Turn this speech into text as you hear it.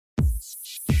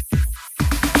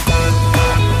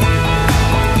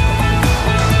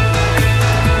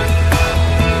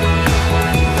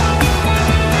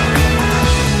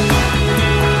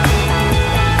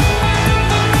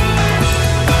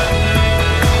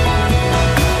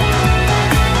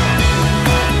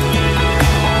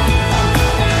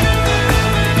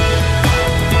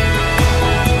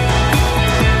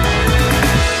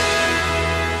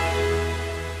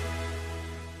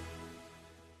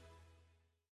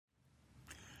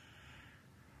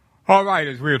All right,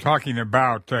 as we were talking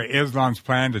about Islam's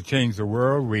plan to change the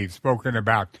world, we've spoken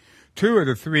about two of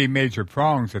the three major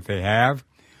prongs that they have.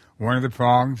 One of the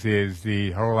prongs is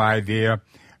the whole idea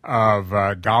of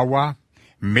dawah,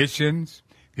 missions.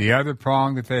 The other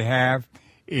prong that they have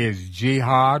is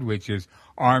jihad, which is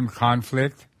armed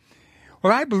conflict.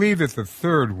 Well, I believe that the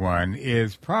third one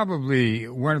is probably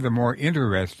one of the more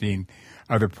interesting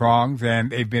of the prongs,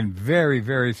 and they've been very,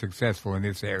 very successful in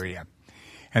this area.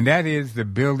 And that is the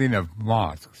building of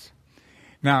mosques.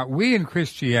 Now, we in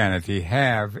Christianity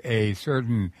have a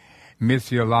certain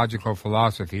missiological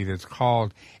philosophy that's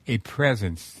called a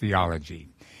presence theology.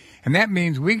 And that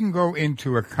means we can go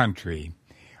into a country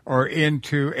or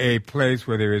into a place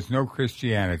where there is no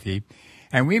Christianity,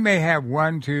 and we may have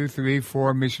 1, 2, 3,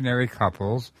 4 missionary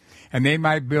couples, and they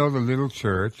might build a little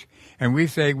church, and we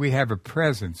say we have a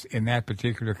presence in that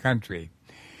particular country.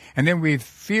 And then we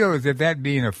feel as if that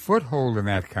being a foothold in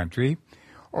that country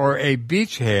or a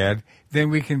beachhead, then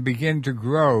we can begin to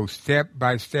grow step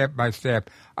by step by step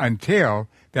until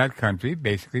that country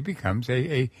basically becomes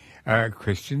a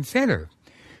Christian center.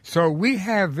 So we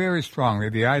have very strongly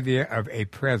the idea of a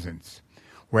presence.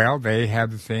 Well, they have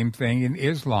the same thing in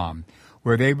Islam,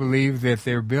 where they believe that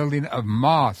their building of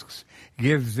mosques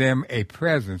gives them a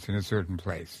presence in a certain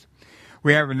place.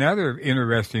 We have another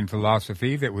interesting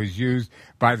philosophy that was used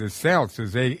by the Celts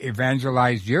as they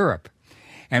evangelized Europe.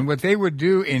 And what they would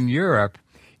do in Europe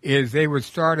is they would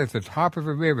start at the top of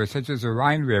a river, such as the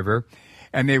Rhine River,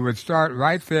 and they would start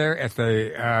right there at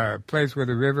the place where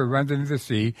the river runs into the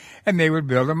sea, and they would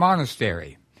build a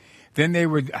monastery. Then they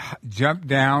would jump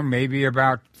down maybe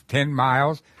about 10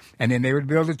 miles, and then they would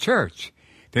build a church.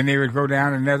 Then they would go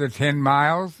down another 10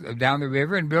 miles down the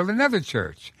river and build another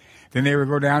church. Then they would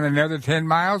go down another 10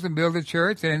 miles and build a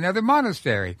church and another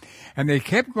monastery. And they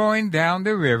kept going down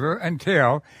the river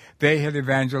until they had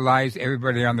evangelized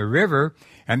everybody on the river,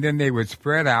 and then they would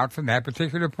spread out from that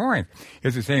particular point.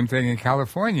 It's the same thing in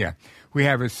California. We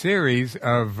have a series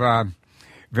of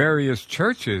various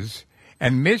churches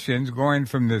and missions going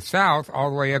from the south all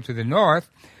the way up to the north.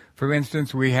 For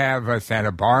instance, we have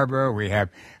Santa Barbara, we have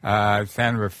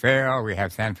San Rafael, we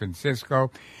have San Francisco.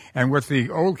 And what the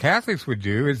old Catholics would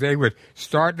do is they would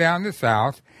start down the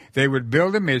south, they would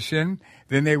build a mission,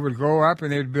 then they would go up and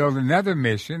they'd build another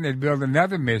mission, they'd build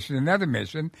another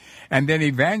mission, and then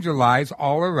evangelize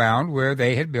all around where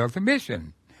they had built a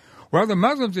mission. Well, the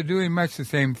Muslims are doing much the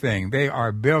same thing. They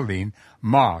are building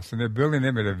mosques, and they're building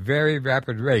them at a very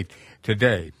rapid rate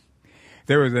today.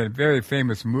 There was a very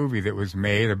famous movie that was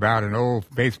made about an old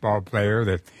baseball player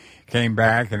that came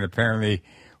back and apparently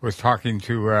was talking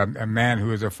to a man who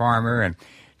was a farmer and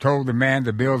told the man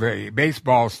to build a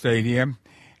baseball stadium.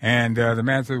 And the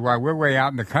man said, well, we're way out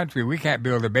in the country. We can't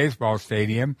build a baseball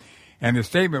stadium. And the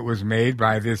statement was made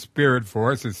by this spirit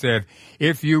force that said,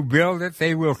 if you build it,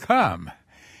 they will come.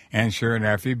 And sure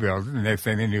enough, he built it. The next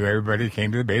thing they knew, everybody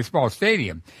came to the baseball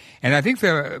stadium. And I think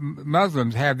the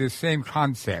Muslims have this same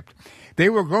concept. They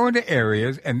will go into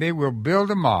areas and they will build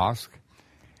a mosque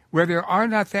where there are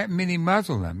not that many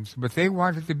Muslims, but they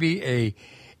want it to be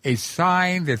a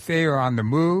sign that they are on the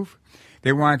move.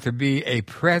 They want it to be a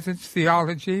presence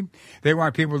theology. They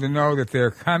want people to know that they're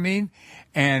coming,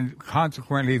 and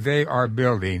consequently they are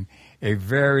building a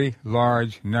very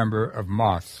large number of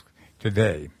mosques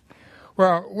today.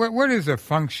 Well, what is the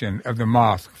function of the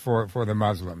mosque for the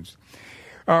Muslims?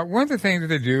 One of the things that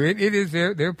they do, it is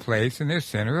their place and their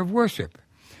center of worship.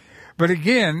 But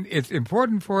again, it's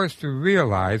important for us to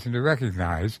realize and to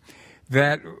recognize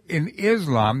that in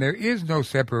Islam there is no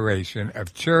separation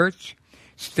of church,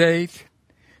 state,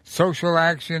 social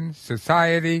action,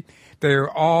 society. They are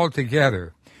all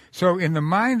together. So in the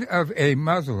mind of a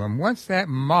Muslim, once that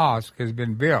mosque has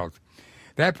been built,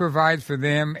 that provides for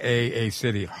them a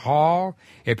city hall.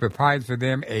 It provides for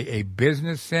them a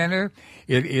business center.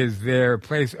 It is their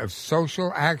place of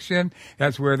social action.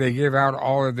 That's where they give out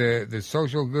all of the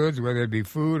social goods, whether it be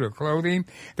food or clothing.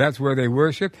 That's where they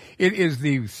worship. It is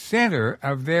the center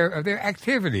of their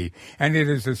activity, and it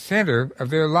is the center of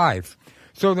their life.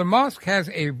 So the mosque has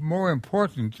a more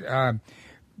important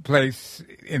place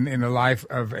in the life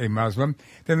of a Muslim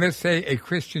than, let's say, a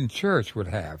Christian church would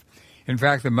have. In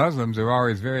fact, the Muslims are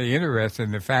always very interested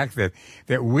in the fact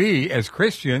that we, as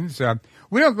Christians,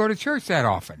 we don't go to church that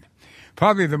often.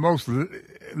 Probably the most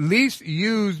least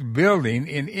used building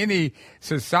in any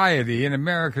society in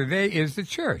America today is the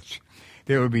church.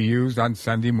 They will be used on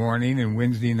Sunday morning and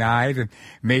Wednesday night and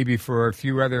maybe for a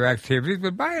few other activities,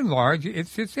 but by and large,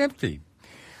 it's empty.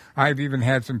 I've even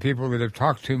had some people that have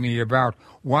talked to me about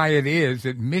why it is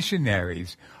that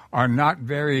missionaries are not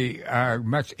very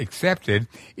much accepted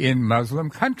in Muslim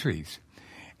countries.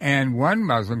 And one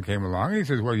Muslim came along and he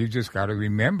says, well, you just got to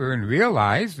remember and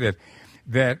realize that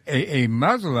a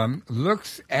Muslim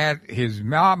looks at his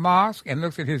mosque and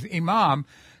looks at his imam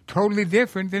totally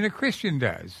different than a Christian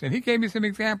does. And he gave me some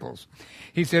examples.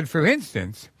 He said, for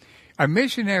instance, a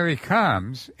missionary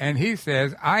comes and he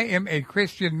says, I am a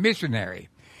Christian missionary.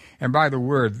 And by the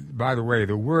way,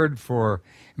 the word for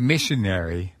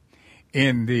missionary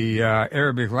in the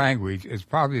Arabic language is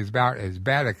probably about as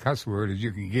bad a cuss word as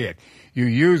you can get. You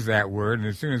use that word, and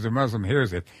as soon as a Muslim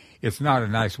hears it, it's not a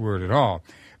nice word at all.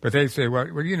 But they say, well,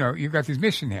 you know, you've got these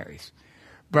missionaries.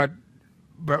 But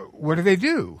what do they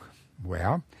do?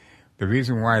 Well, the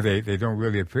reason why they don't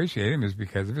really appreciate them is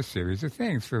because of a series of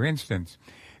things. For instance,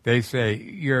 they say,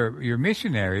 your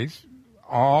missionaries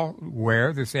all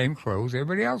wear the same clothes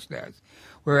everybody else does,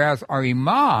 whereas our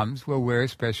imams will wear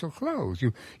special clothes.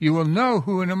 You will know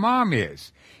who an imam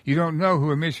is. You don't know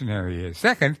who a missionary is.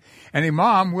 Second, an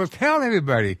imam will tell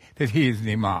everybody that he is an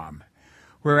imam,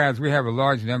 whereas we have a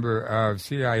large number of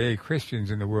CIA Christians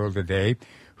in the world today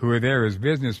who are there as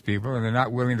business people, and they're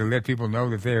not willing to let people know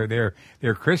that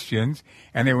they're Christians,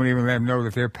 and they won't even let them know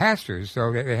that they're pastors,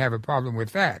 so they have a problem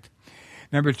with that.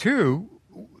 Number two,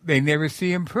 they never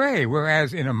see him pray,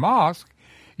 whereas in a mosque,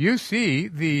 you see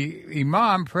the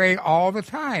imam pray all the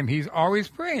time. He's always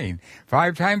praying.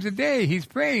 5 times a day, he's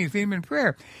praying. He's in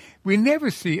prayer. We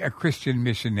never see a Christian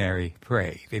missionary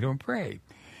pray. They don't pray.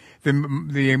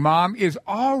 The imam is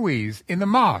always in the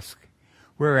mosque,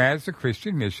 whereas the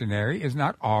Christian missionary is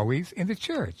not always in the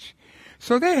church.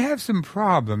 So they have some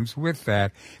problems with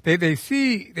that. They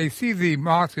see the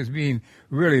mosque as being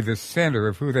really the center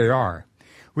of who they are.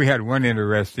 We had one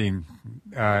interesting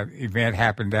event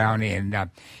happen down in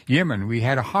Yemen. We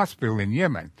had a hospital in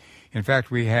Yemen. In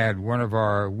fact, we had one of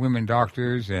our women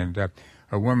doctors and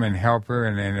a woman helper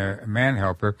and a man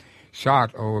helper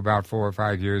shot, about 4 or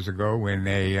 5 years ago when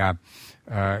a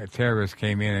terrorist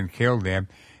came in and killed them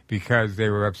because they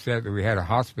were upset that we had a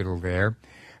hospital there.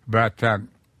 But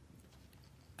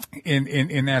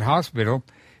in that hospital,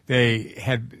 they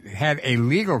had a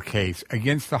legal case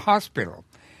against the hospital.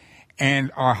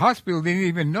 And our hospital didn't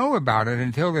even know about it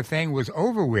until the thing was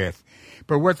over with.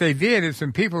 But what they did is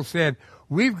some people said,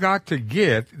 we've got to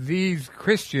get these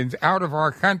Christians out of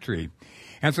our country.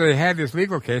 And so they had this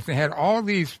legal case. They had all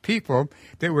these people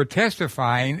that were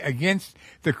testifying against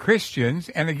the Christians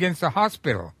and against the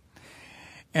hospital.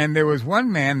 And there was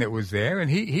one man that was there,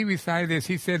 and he recited this.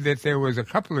 He said that there was a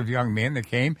couple of young men that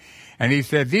came, and he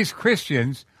said, these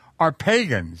Christians are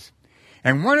pagans.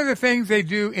 And one of the things they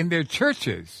do in their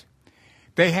churches,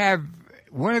 they have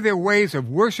one of their ways of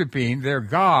worshiping their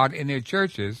God in their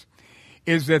churches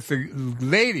is that the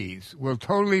ladies will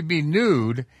totally be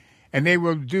nude and they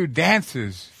will do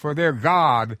dances for their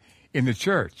God in the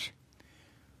church.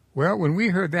 Well, when we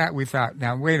heard that, we thought,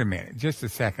 now, wait a minute, just a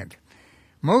second.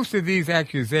 Most of these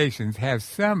accusations have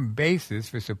some basis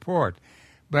for support,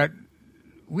 but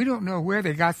we don't know where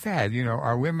they got that. You know,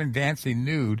 are women dancing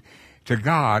nude to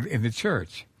God in the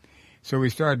church? So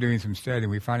we started doing some study,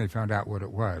 and we finally found out what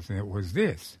it was, and it was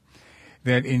this,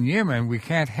 that in Yemen, we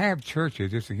can't have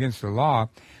churches, it's against the law,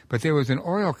 but there was an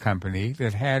oil company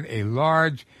that had a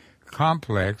large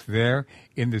complex there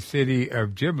in the city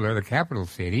of Jibla, the capital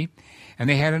city, and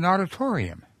they had an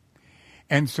auditorium.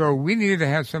 And so we needed to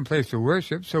have some place to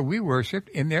worship, so we worshiped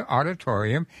in their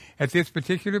auditorium at this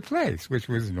particular place, which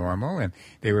was normal, and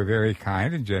they were very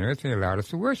kind and generous, and they allowed us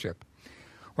to worship.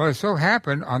 Well, it so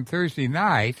happened on Thursday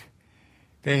night,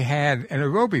 they had an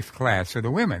aerobics class for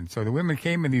the women. So the women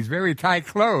came in these very tight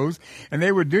clothes, and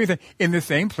they were doing that in the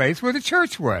same place where the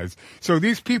church was. So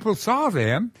these people saw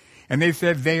them, and they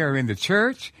said, they are in the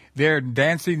church, they're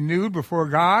dancing nude before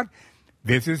God.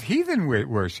 This is heathen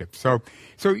worship. So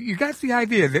you got the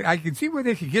idea that I can see where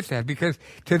they could get that, because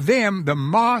to them, the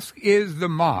mosque is the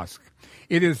mosque.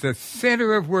 It is the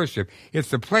center of worship. It's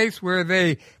the place where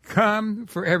they come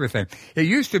for everything. It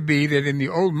used to be that in the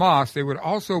old mosque, they would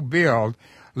also build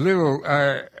little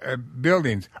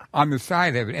buildings on the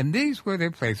side of it. And these were the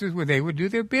places where they would do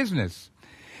their business.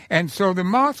 And so the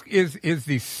mosque is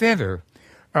the center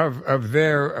of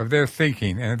their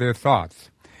thinking and their thoughts.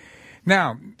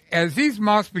 Now, as these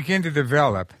mosques begin to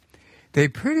develop, they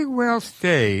pretty well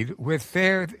stayed with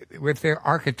their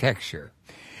architecture.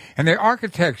 And their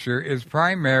architecture is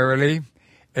primarily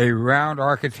a round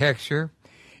architecture.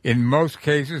 In most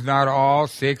cases, not all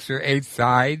 6 or 8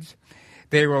 sides.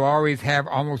 They will always have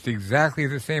almost exactly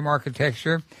the same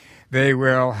architecture. They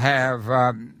will have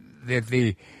that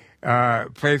the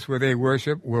place where they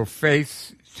worship will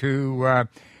face to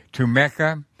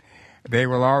Mecca. They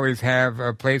will always have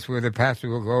a place where the pastor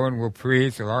will go and will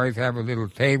preach. They'll always have a little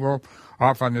table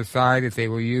off on the side that they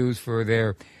will use for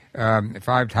their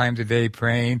 5 times a day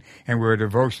praying, and where a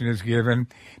devotion is given.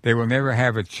 They will never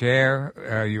have a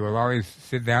chair. You will always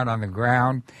sit down on the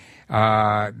ground.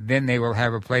 Then they will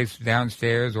have a place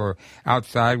downstairs or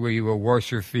outside where you will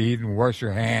wash your feet and wash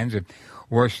your hands and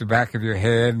wash the back of your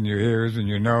head and your ears and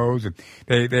your nose. And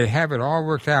they have it all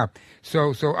worked out.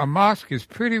 So a mosque is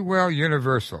pretty well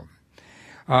universal.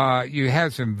 You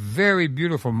have some very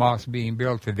beautiful mosques being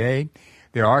built today.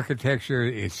 Their architecture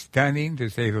is stunning, to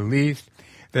say the least.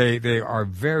 They are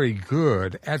very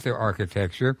good at their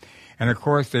architecture. And, of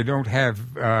course, they don't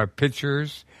have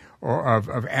pictures or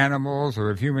of animals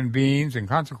or of human beings, and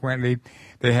consequently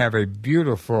they have a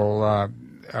beautiful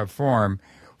form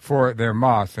for their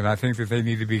mosques, and I think that they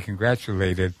need to be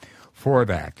congratulated for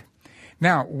that.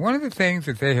 Now, one of the things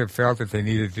that they have felt that they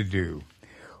needed to do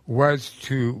was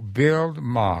to build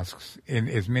mosques in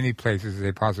as many places as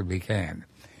they possibly can.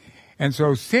 And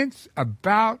so since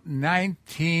about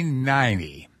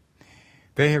 1990,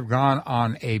 they have gone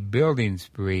on a building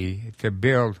spree to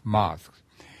build mosques.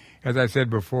 As I said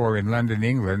before, in London,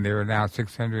 England, there are now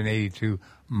 682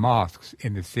 mosques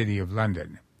in the city of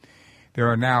London. There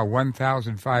are now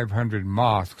 1,500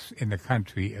 mosques in the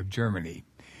country of Germany.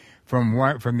 From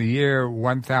the year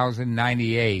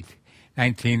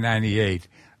 1998,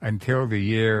 until the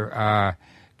year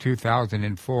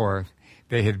 2004,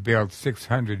 they had built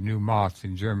 600 new mosques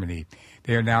in Germany.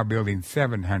 They are now building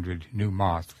 700 new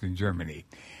mosques in Germany.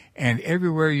 And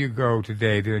everywhere you go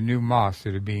today, there are new mosques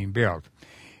that are being built.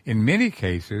 In many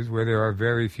cases where there are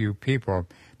very few people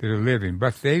that are living,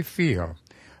 but they feel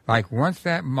like once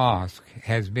that mosque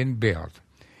has been built,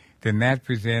 then that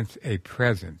presents a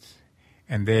presence,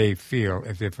 and they feel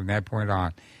as if from that point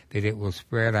on that it will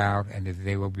spread out and that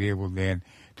they will be able then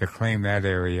to claim that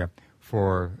area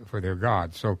for their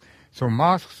God. So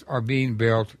mosques are being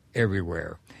built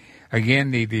everywhere.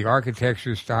 Again, the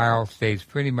architecture style stays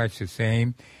pretty much the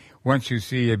same. Once you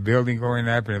see a building going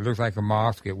up and it looks like a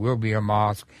mosque, it will be a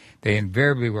mosque. They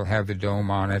invariably will have the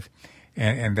dome on it,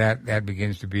 and that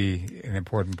begins to be an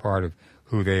important part of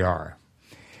who they are.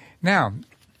 Now,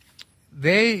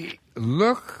 they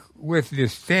look with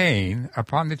disdain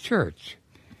upon the church.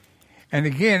 And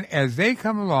again, as they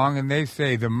come along and they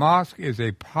say the mosque is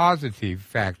a positive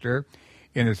factor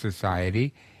in a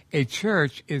society, a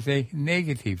church is a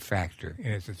negative factor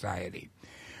in a society.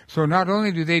 So not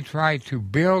only do they try to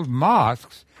build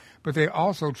mosques, but they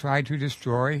also try to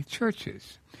destroy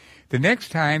churches. The next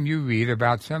time you read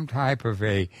about some type of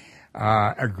a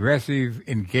aggressive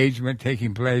engagement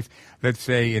taking place, let's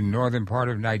say in northern part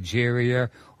of Nigeria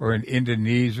or in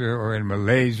Indonesia or in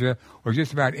Malaysia or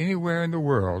just about anywhere in the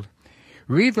world,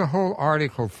 read the whole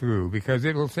article through, because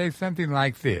it will say something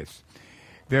like this.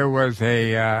 There was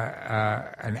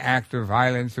an act of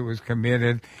violence that was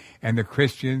committed, and the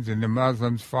Christians and the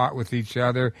Muslims fought with each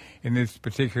other in this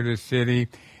particular city,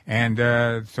 and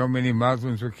so many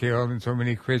Muslims were killed and so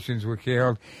many Christians were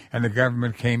killed, and the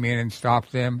government came in and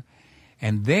stopped them.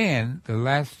 And then the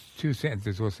last 2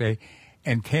 sentences will say,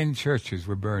 and 10 churches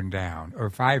were burned down, or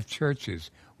 5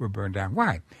 churches were burned down.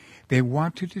 Why? They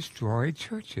want to destroy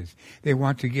churches. They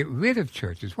want to get rid of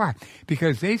churches. Why?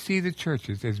 Because they see the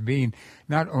churches as being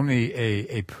not only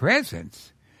a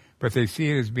presence, but they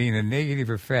see it as being a negative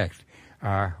effect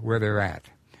where they're at.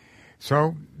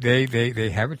 So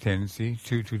they have a tendency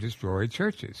to destroy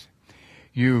churches.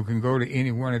 You can go to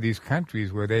any one of these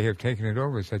countries where they have taken it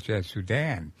over, such as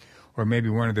Sudan, or maybe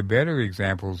one of the better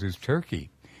examples is Turkey.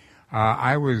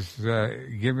 I was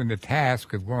given the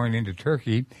task of going into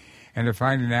Turkey and of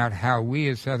finding out how we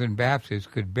as Southern Baptists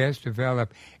could best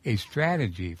develop a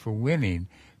strategy for winning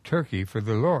Turkey for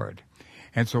the Lord.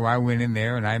 And so I went in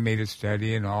there and I made a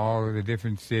study in all of the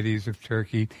different cities of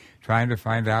Turkey, trying to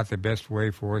find out the best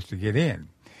way for us to get in.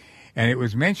 And it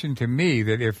was mentioned to me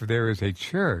that if there is a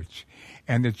church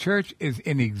and the church is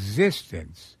in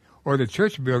existence, or the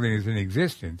church building is in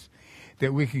existence,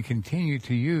 that we can continue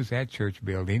to use that church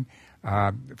building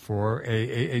for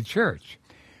a church.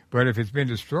 But if it's been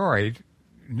destroyed,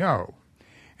 no.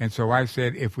 And so I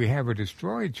said, if we have a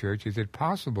destroyed church, is it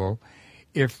possible,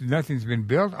 if nothing's been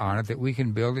built on it, that we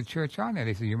can build a church on it?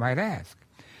 He said, you might ask.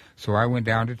 So I went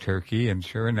down to Turkey, and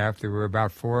sure enough, there were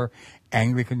about 4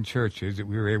 Anglican churches that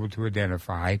we were able to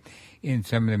identify in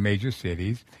some of the major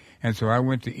cities. And so I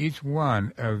went to each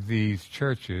one of these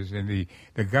churches and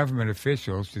the government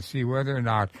officials to see whether or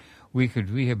not we could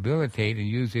rehabilitate and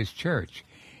use this church.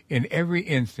 In every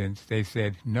instance, they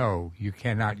said, no, you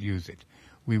cannot use it.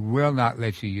 We will not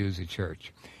let you use the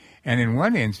church. And in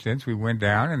one instance, we went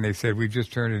down and they said, we've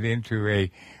just turned it into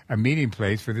a meeting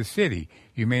place for the city.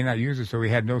 You may not use it, so we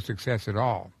had no success at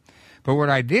all. But what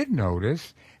I did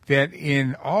notice, that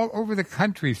in all over the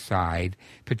countryside,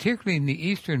 particularly in the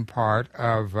eastern part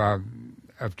of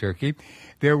Turkey,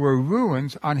 there were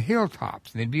ruins on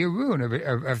hilltops. There'd be a ruin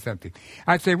of something.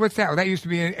 I'd say, what's that? Well, that used to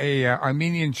be a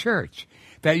Armenian church.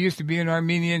 That used to be an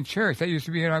Armenian church. That used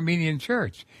to be an Armenian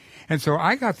church. And so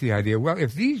I got the idea, well,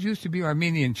 if these used to be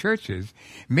Armenian churches,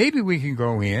 maybe we can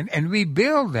go in and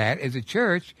rebuild that as a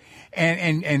church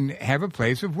and have a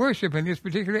place of worship in this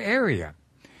particular area.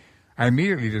 I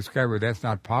immediately discovered that's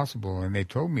not possible, and they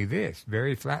told me this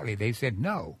very flatly. They said,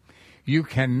 no, you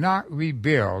cannot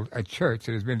rebuild a church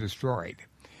that has been destroyed.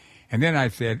 And then I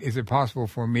said, is it possible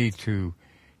for me to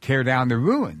tear down the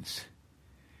ruins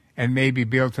and maybe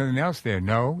build something else there?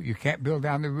 No, you can't build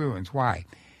down the ruins. Why?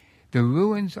 The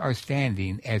ruins are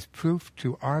standing as proof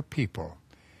to our people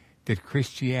that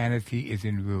Christianity is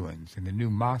in ruins, and the new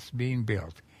mosque being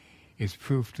built is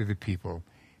proof to the people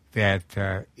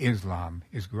that Islam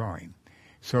is growing.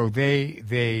 So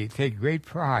they take great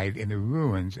pride in the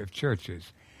ruins of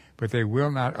churches, but they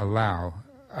will not allow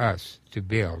us to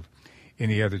build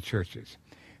any other churches.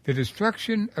 The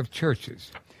destruction of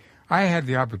churches. I had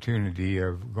the opportunity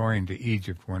of going to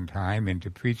Egypt one time and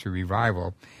to preach a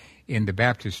revival in the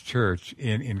Baptist church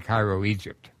in Cairo,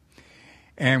 Egypt.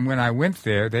 And when I went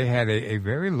there, they had a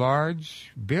very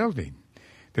large building.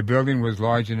 The building was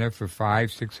large enough for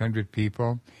 500-600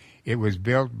 people. It was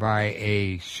built by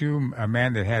a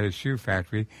man that had a shoe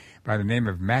factory by the name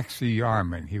of Maxi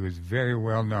Yarman. He was very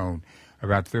well known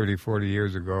about 30, 40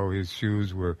 years ago. His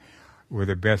shoes were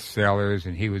the best sellers,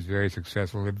 and he was very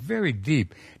successful, a very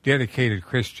deep, dedicated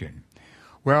Christian.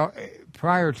 Well,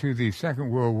 prior to the Second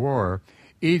World War,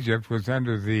 Egypt was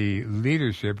under the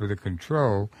leadership or the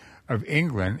control of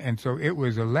England, and so it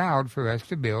was allowed for us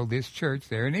to build this church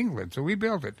there in England. So we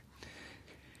built it.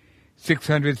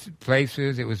 600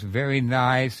 places. It was very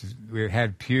nice. We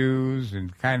had pews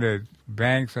and kind of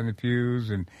banks on the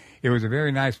pews, and it was a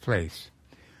very nice place.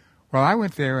 Well, I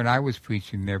went there, and I was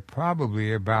preaching there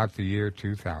probably about the year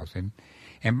 2000,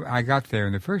 and I got there,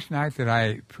 and the first night that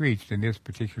I preached in this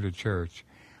particular church,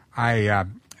 I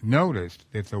noticed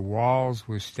that the walls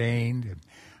were stained. And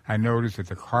I noticed that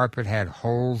the carpet had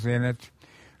holes in it.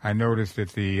 I noticed that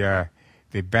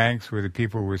the banks where the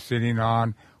people were sitting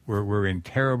on were in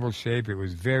terrible shape. It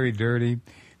was very dirty.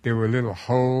 There were little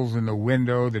holes in the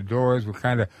window. The doors were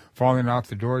kind of falling off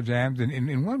the door jambs. And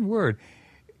in one word,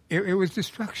 it was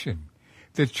destruction.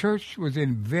 The church was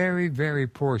in very, very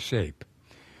poor shape.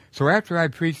 So after I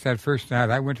preached that first night,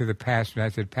 I went to the pastor and I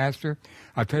said, Pastor,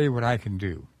 I'll tell you what I can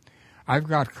do. I've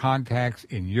got contacts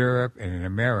in Europe and in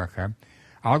America.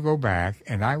 I'll go back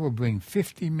and I will bring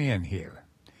 50 men here.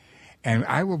 And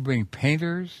I will bring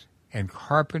painters and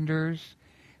carpenters,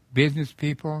 business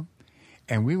people,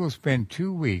 and we will spend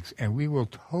 2 weeks and we will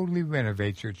totally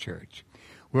renovate your church.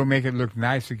 We'll make it look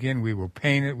nice again. We will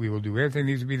paint it. We will do everything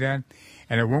that needs to be done.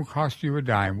 And it won't cost you a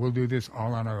dime. We'll do this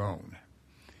all on our own.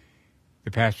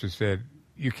 The pastor said,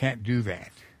 you can't do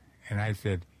that. And I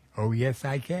said, oh, yes,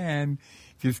 I can.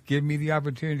 Just give me the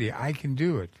opportunity. I can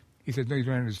do it. He said, no, you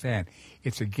don't understand.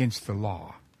 It's against the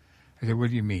law. I said,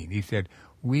 what do you mean? He said,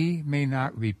 we may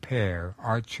not repair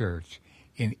our church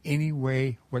in any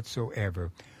way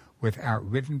whatsoever without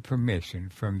written permission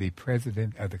from the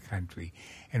president of the country,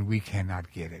 and we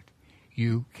cannot get it.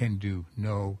 You can do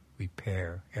no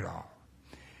repair at all.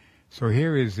 So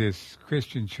here is this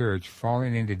Christian church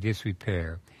falling into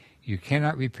disrepair. You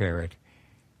cannot repair it.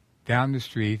 Down the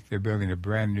street, they're building a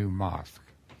brand new mosque.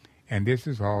 And this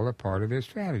is all a part of their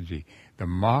strategy. The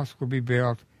mosque will be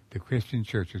built. The Christian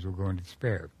churches will go into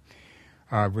despair.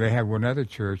 They had one other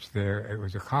church there. It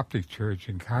was a Coptic church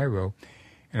in Cairo.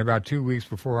 And about 2 weeks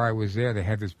before I was there, they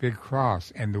had this big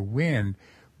cross. And the wind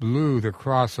blew the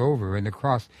cross over. And the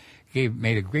cross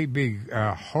made a great big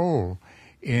hole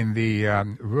in the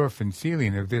roof and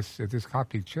ceiling of this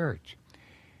Coptic church.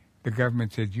 The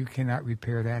government said, you cannot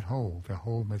repair that hole. The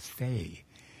hole must stay.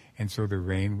 And so the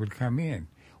rain would come in.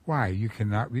 Why? You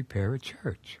cannot repair a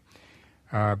church.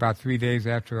 About 3 days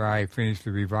after I finished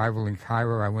the revival in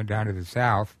Cairo, I went down to the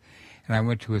south, and I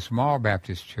went to a small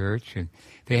Baptist church, and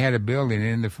they had a building, and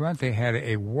in the front they had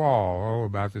a wall,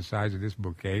 about the size of this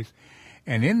bookcase,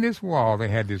 and in this wall they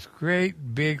had this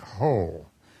great big hole.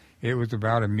 It was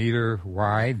about 1 meter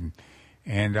wide,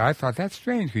 and I thought, that's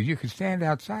strange, because you could stand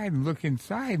outside and look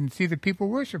inside and see the people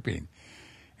worshiping.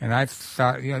 And I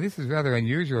thought, this is rather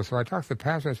unusual, so I talked to the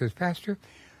pastor. I said, Pastor,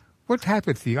 what type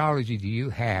of theology do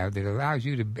you have that allows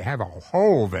you to have a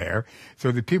hole there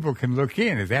so that people can look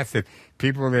in? Is that the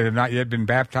people that have not yet been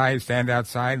baptized stand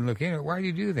outside and look in? Why do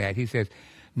you do that? He says,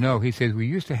 no, he says, we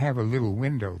used to have a little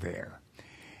window there.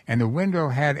 And the window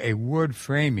had a wood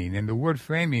framing, and the wood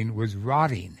framing was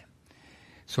rotting.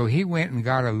 So he went and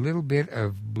got a little bit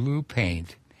of blue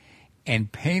paint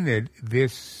and painted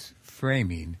this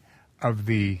framing of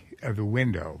the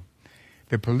window.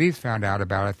 The police found out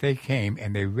about it. They came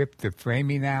and they ripped the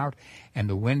framing out and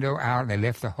the window out, and they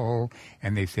left the hole,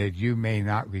 and they said, you may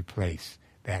not replace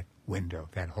that window.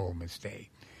 That hole must stay.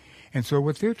 And so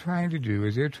what they're trying to do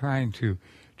is they're trying to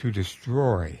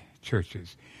destroy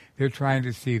churches. They're trying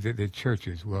to see that the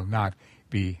churches will not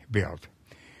be built.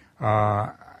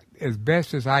 As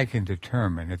best as I can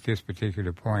determine at this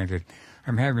particular point, that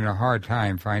I'm having a hard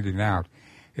time finding out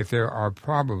if there are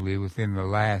probably within the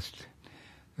last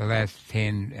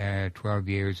 10, 12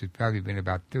 years, there's probably been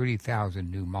about 30,000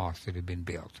 new mosques that have been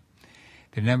built.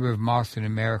 The number of mosques in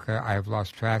America, I've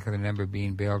lost track of the number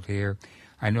being built here.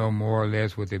 I know more or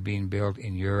less what they're being built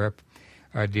in Europe.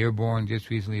 Dearborn just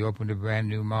recently opened a brand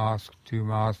new mosque, 2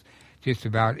 mosques. Just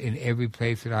about in every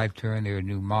place that I've turned, there are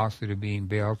new mosques that are being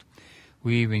built.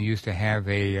 We even used to have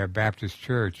a Baptist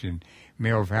church in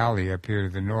Mill Valley up here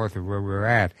to the north of where we're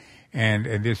at. And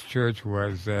this church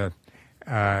was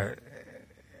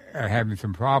having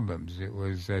some problems. It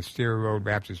was Steer Road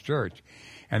Baptist Church.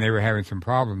 And they were having some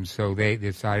problems, so they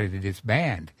decided to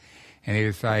disband. And they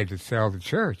decided to sell the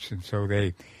church. And so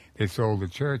they sold the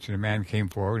church, and a man came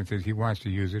forward and says he wants to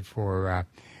use it for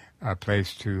a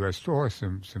place to store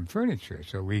some furniture.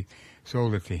 So we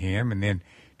sold it to him, and then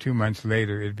 2 months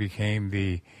later it became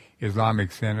the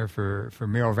Islamic Center for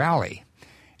Mill Valley.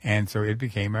 And so it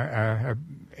became a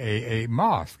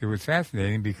mosque. It was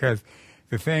fascinating because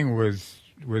the thing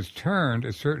was turned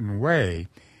a certain way,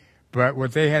 but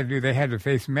what they had to do, they had to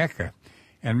face Mecca.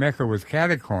 And Mecca was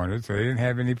catacornered, so they didn't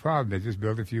have any problem. They just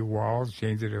built a few walls,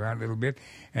 changed it around a little bit,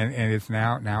 and it's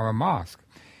now a mosque.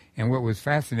 And what was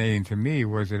fascinating to me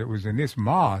was that it was in this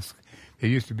mosque, there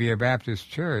used to be a Baptist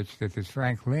church, that this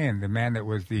Frank Lynn, the man that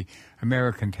was the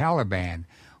American Taliban,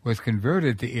 was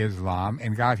converted to Islam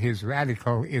and got his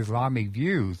radical Islamic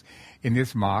views in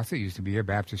this mosque that used to be a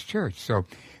Baptist church. So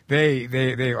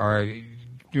they are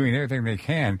doing everything they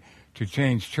can to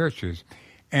change churches.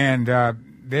 And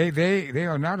they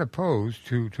are not opposed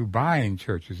to buying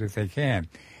churches if they can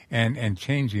and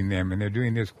changing them, and they're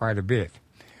doing this quite a bit.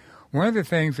 One of the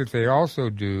things that they also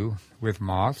do with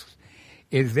mosques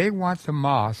is they want the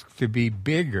mosque to be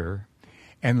bigger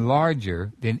and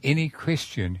larger than any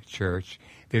Christian church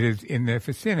that is in their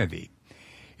vicinity.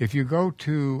 If you go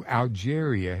to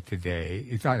Algeria today,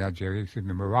 it's not Algeria, it's in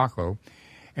Morocco,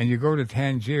 and you go to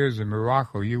Tangiers in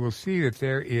Morocco, you will see that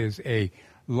there is a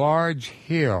large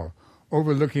hill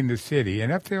overlooking the city.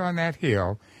 And up there on that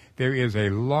hill, there is a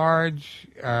large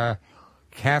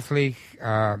Catholic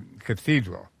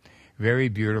cathedral. Very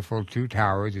beautiful, 2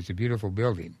 towers. It's a beautiful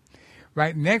building.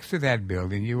 Right next to that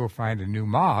building, you will find a new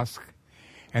mosque,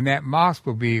 and that mosque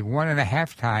will be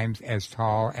 1.5 times as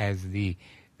tall as the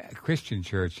Christian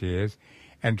church is,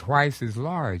 and twice as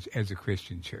large as a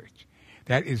Christian church.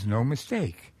 That is no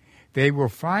mistake. They will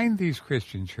find these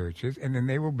Christian churches, and then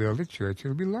they will build a church that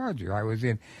will be larger. I was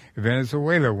in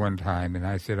Venezuela one time, and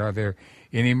I said, are there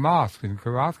any mosques in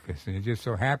Caracas? And it just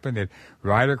so happened that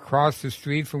right across the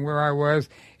street from where I was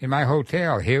in my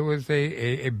hotel, here was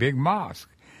a big mosque.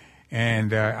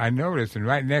 And I noticed, and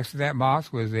right next to that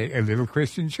mosque was a little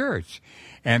Christian church.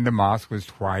 And the mosque was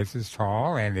twice as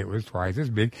tall, and it was twice as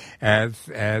big as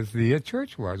the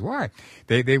church was. Why?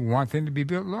 They want them to be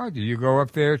built larger. You go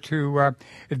up there to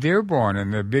Dearborn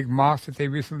and the big mosque that they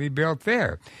recently built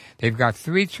there. They've got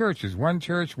 3 churches, one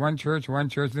church,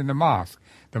 then the mosque.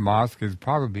 The mosque is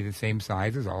probably the same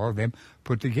size as all of them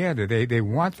put together. They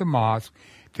want the mosque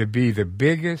to be the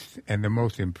biggest and the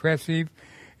most impressive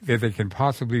that they can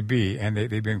possibly be, and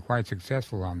they've been quite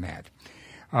successful on that.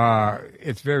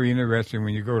 It's very interesting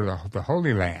when you go to the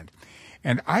Holy Land.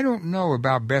 And I don't know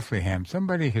about Bethlehem.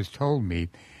 Somebody has told me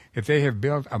that they have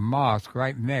built a mosque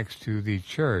right next to the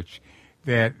church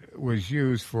that was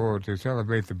used to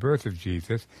celebrate the birth of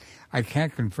Jesus. I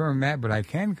can't confirm that, but I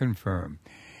can confirm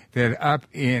that up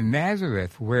in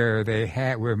Nazareth, where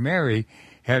Mary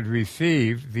had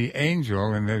received the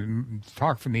angel and the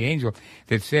talk from the angel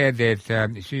that said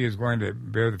that she is going to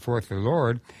bear forth the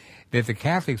Lord, that the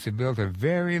Catholics have built a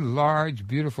very large,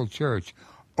 beautiful church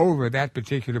over that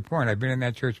particular point. I've been in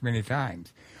that church many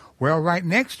times. Well, right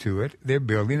next to it, they're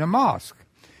building a mosque.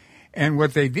 And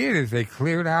what they did is they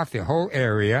cleared out the whole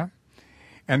area,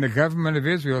 And the government of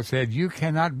Israel said, you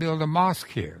cannot build a mosque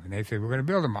here. And they said, we're going to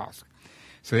build a mosque.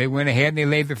 So they went ahead and they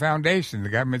laid the foundation. The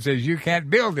government says, you can't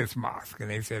build this mosque. And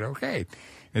they said, okay.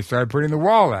 They started putting the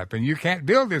wall up, and you can't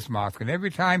build this mosque. And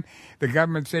every time the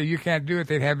government said you can't do it,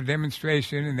 they'd have a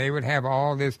demonstration, and they would have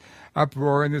all this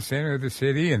uproar in the center of the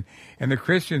city. And the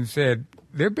Christians said,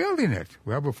 they're building it.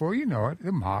 Well, before you know it,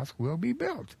 the mosque will be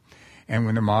built. And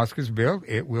when the mosque is built,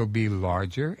 it will be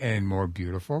larger and more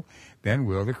beautiful than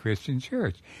will the Christian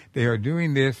church. They are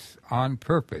doing this on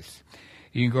purpose.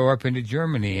 You can go up into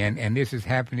Germany, and this is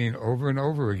happening over and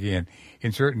over again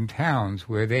in certain towns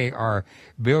where they are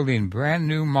building brand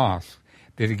new mosques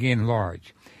that are again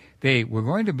large. They were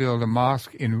going to build a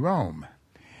mosque in Rome,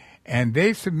 and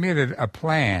they submitted a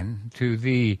plan to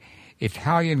the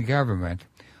Italian government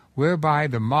whereby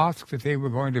the mosque that they were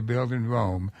going to build in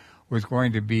Rome was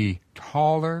going to be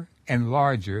taller and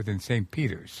larger than St.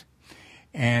 Peter's.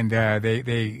 And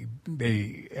they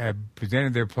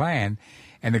presented their plan,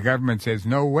 and the government says,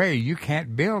 no way, you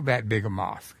can't build that big a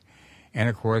mosque. And,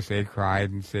 of course, they cried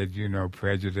and said,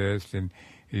 prejudiced, and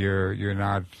you're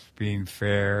not being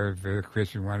fair. The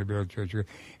Christian want to build a church,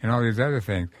 and all these other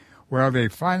things. Well, they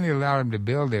finally allowed them to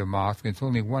build their mosque. It's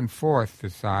only 1/4 the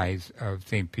size of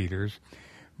St. Peter's.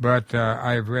 But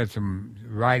I've read some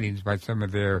writings by some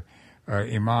of their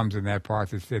imams in that part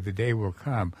that said the day will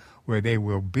come where they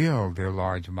will build their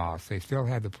large mosque. They still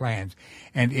have the plans,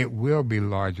 and it will be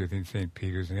larger than St.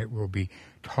 Peter's, and it will be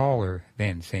taller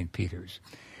than St. Peter's.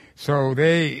 So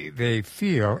they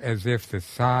feel as if the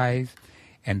size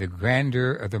and the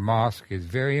grandeur of the mosque is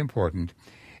very important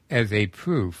as a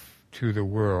proof to the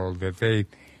world that they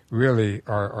really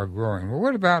are growing. Well,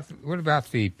 what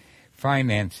about the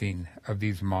financing of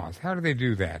these mosques? How do they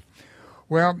do that?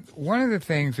 Well, one of the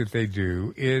things that they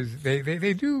do is they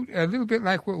do a little bit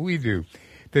like what we do.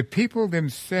 The people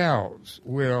themselves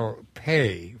will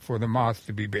pay for the mosque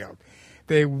to be built.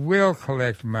 They will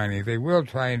collect money. They will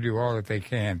try and do all that they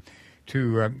can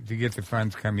to get the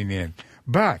funds coming in.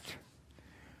 But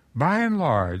by and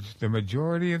large, the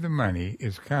majority of the money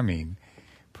is coming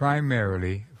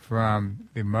primarily from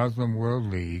the Muslim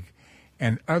World League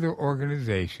and other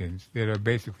organizations that are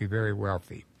basically very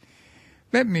wealthy.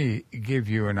 Let me give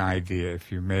you an idea,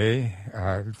 if you may.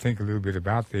 Think a little bit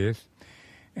about this.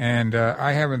 And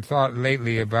I haven't thought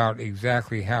lately about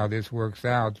exactly how this works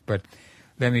out, but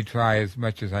let me try as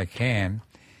much as I can.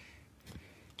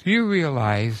 Do you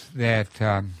realize that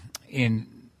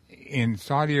in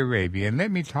Saudi Arabia, and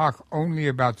let me talk only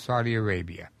about Saudi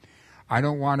Arabia. I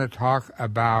don't want to talk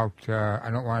about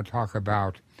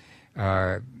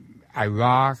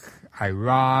Iraq,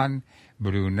 Iran,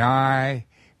 Brunei,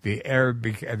 the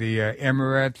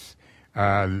Emirates,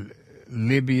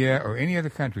 Libya, or any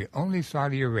other country, only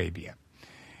Saudi Arabia,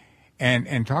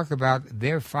 and talk about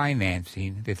their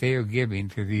financing that they are giving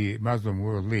to the Muslim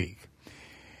World League.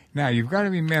 Now, you've got to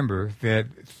remember that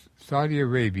Saudi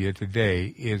Arabia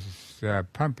today is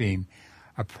pumping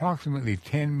approximately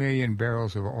 10 million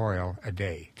barrels of oil a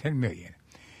day, 10 million.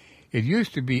 It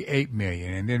used to be 8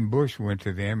 million, and then Bush went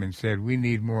to them and said, we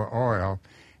need more oil,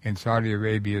 and Saudi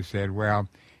Arabia said, well,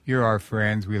 you're our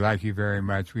friends. We like you very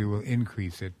much. We will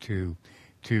increase it to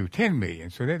 10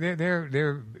 million. So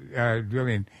they're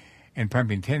drilling and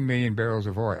pumping 10 million barrels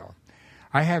of oil.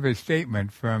 I have a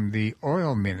statement from the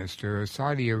oil minister of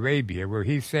Saudi Arabia where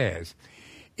he says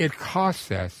it costs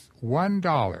us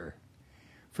 $1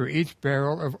 for each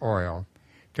barrel of oil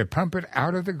to pump it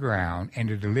out of the ground and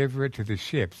to deliver it to the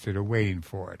ships that are waiting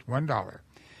for it. $1.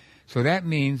 So that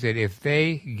means that if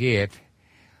they get,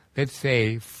 let's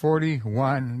say,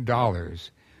 $41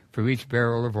 for each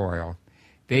barrel of oil,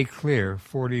 they clear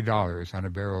 $40 on a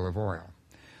barrel of oil.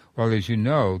 Well, as you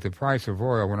know, the price of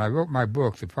oil, when I wrote my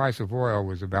book, the price of oil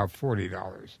was about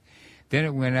 $40. Then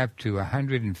it went up to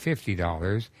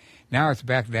 $150. Now it's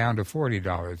back down to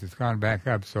 $40. It's gone back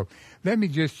up. So let me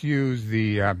just use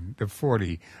the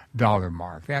 $40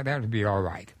 mark. That would be all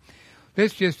right.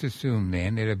 Let's just assume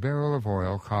then that a barrel of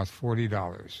oil costs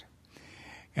 $40.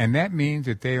 And that means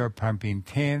that they are pumping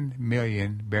 10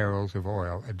 million barrels of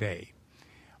oil a day.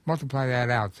 Multiply that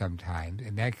out sometimes,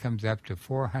 and that comes up to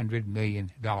 $400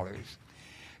 million.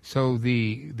 So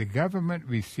the government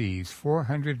receives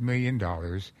 $400 million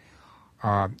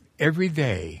every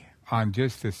day on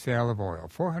just the sale of oil,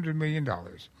 $400 million.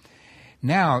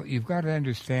 Now, you've got to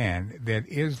understand that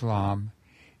Islam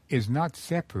is not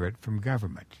separate from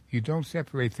government. You don't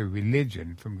separate the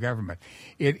religion from government.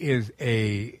 It is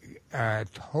a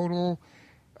total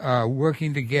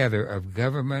working together of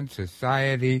government,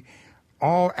 society,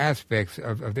 all aspects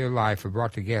of their life are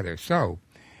brought together. So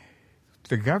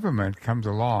the government comes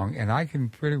along, and I can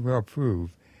pretty well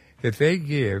prove that they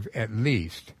give at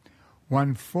least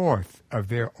 1/4 of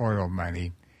their oil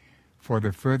money for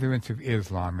the furtherance of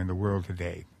Islam in the world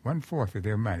today. 1/4 of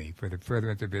their money for the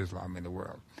furtherance of Islam in the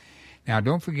world. Now,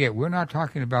 don't forget, we're not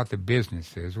talking about the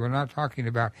businesses. We're not talking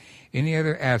about any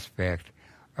other aspect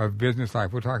of business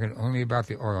life. We're talking only about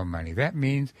the oil money. That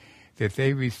means that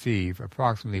they receive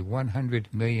approximately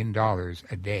 $100 million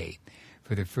a day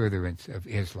for the furtherance of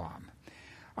Islam.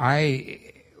 I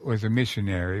was a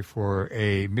missionary for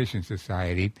a mission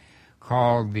society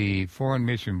called the Foreign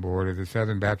Mission Board of the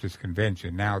Southern Baptist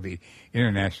Convention, now the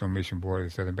International Mission Board of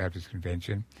the Southern Baptist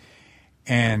Convention.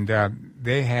 And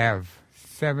they have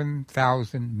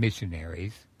 7,000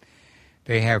 missionaries.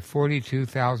 They have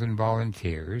 42,000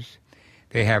 volunteers.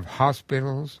 They have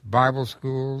hospitals, Bible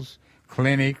schools,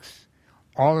 clinics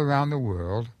all around the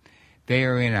world. They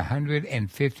are in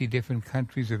 150 different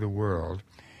countries of the world.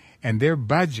 And their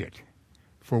budget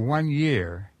for 1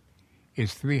 year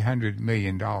is $300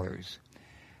 million.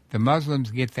 The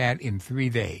Muslims get that in 3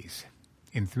 days.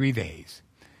 In 3 days.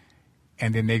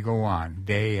 And then they go on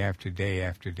day after day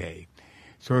after day.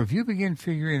 So if you begin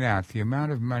figuring out the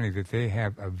amount of money that they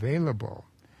have available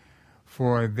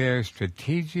for their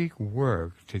strategic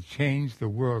work to change the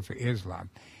world for Islam,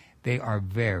 they are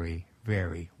very,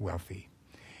 very wealthy.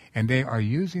 And they are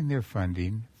using their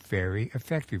funding very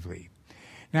effectively.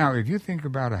 Now, if you think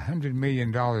about $100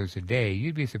 million a day,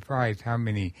 you'd be surprised how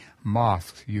many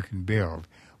mosques you can build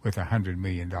with $100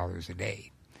 million a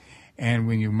day. And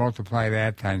when you multiply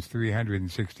that times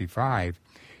 365,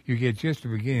 you get just the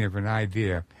beginning of an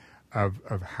idea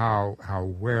of how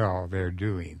well they're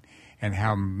doing and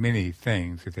how many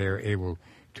things that they're able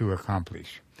to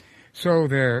accomplish. So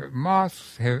their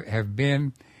mosques have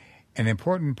been an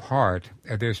important part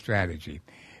of their strategy.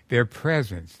 Their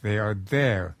presence, they are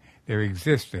there, their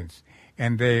existence,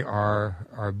 and they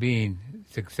are being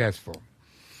successful.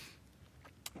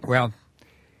 Well,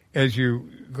 as you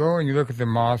go and you look at the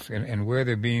mosques and where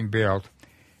they're being built,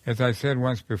 as I said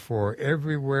once before,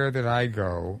 everywhere that I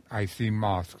go, I see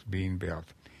mosques being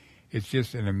built. It's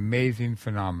just an amazing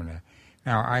phenomenon.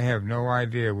 Now, I have no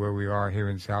idea where we are here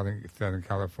in Southern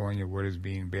California, what is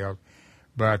being built,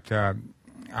 but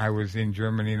I was in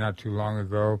Germany not too long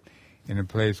ago in a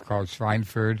place called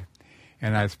Schweinfurt,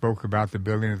 and I spoke about the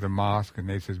building of the mosque, and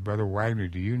they says, Brother Wagner,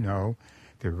 do you know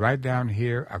that right down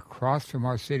here across from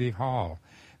our city hall,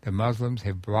 the Muslims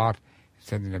have brought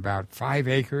something about 5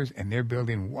 acres, and they're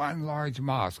building one large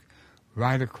mosque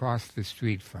right across the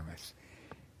street from us.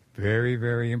 Very,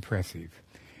 very impressive.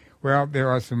 Well, there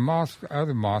are some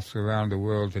other mosques around the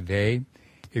world today.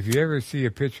 If you ever see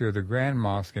a picture of the Grand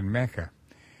Mosque in Mecca,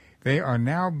 they are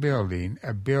now building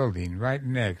a building right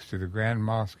next to the Grand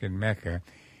Mosque in Mecca.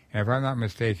 And if I'm not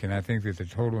mistaken, I think that the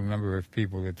total number of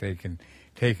people that they can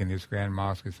take in this Grand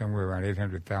Mosque is somewhere around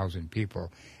 800,000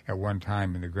 people at one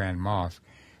time in the Grand Mosque.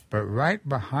 But right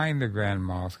behind the Grand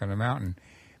Mosque on the mountain,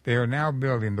 they are now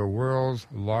building the world's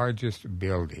largest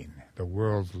building,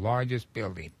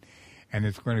 and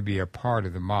it's going to be a part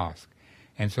of the mosque.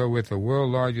 And so with the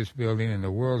world's largest building and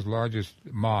the world's largest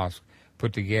mosque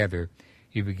put together,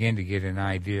 you begin to get an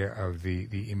idea of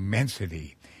the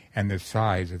immensity and the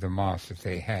size of the mosque that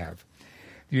they have.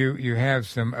 You have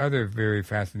some other very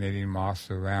fascinating mosques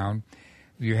around.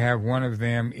 You have one of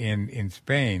them in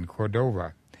Spain,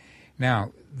 Cordoba.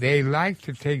 Now, they like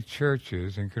to take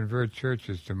churches and convert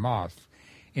churches to mosques.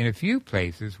 In a few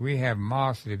places, we have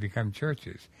mosques that have become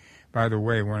churches. By the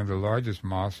way, one of the largest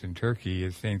mosques in Turkey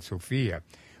is St. Sophia,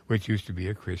 which used to be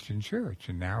a Christian church,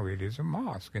 and now it is a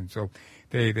mosque. And so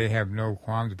they have no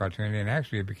qualms about turning it in.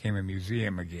 Actually, it became a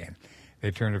museum again.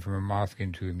 They turned it from a mosque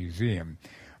into a museum.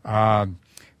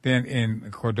 Then in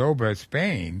Cordoba,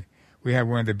 Spain, we have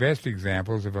one of the best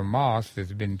examples of a mosque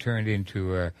that's been turned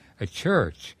into a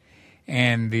church.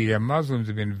 And the Muslims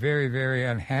have been very, very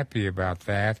unhappy about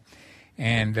that.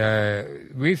 And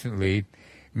recently,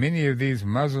 many of these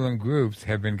Muslim groups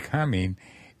have been coming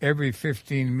every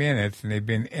 15 minutes, and they've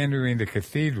been entering the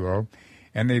cathedral,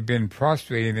 and they've been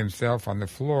prostrating themselves on the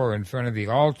floor in front of the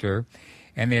altar,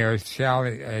 and they are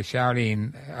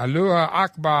shouting, Allahu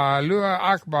Akbar, Allahu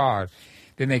Akbar.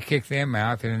 Then they kick them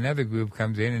out, and another group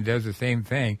comes in and does the same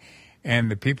thing, and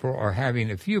the people are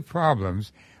having a few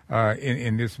problems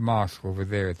in this mosque over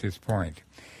there at this point.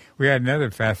 We had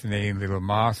another fascinating little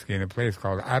mosque in a place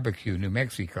called Abiquiu, New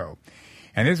Mexico.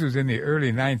 And this was in the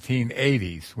early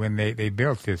 1980s when they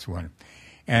built this one.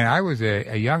 And I was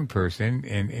a young person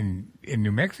in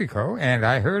New Mexico, and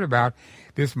I heard about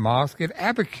this mosque at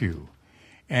Abiquiu.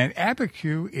 And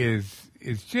Abiquiu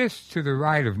is just to the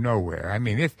right of nowhere. I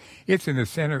mean, it's in the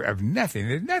center of nothing.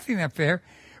 There's nothing up there,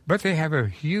 but they have a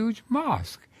huge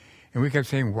mosque. And we kept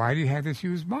saying, why do you have this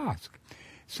huge mosque?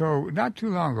 So not too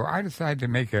long ago, I decided to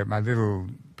make my little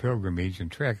pilgrimage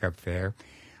and trek up there.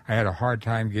 I had a hard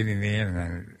time getting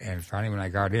in, and finally when I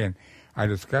got in, I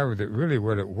discovered that really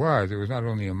what it was not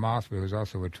only a mosque, but it was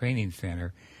also a training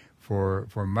center for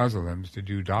Muslims to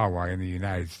do dawah in the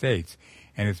United States.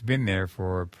 And it's been there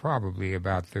for probably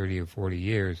about 30 or 40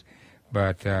 years,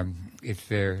 but it's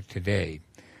there today.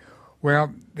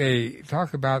 Well, they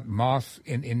talk about mosques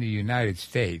in the United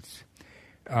States.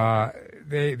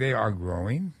 They are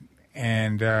growing,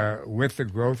 and with the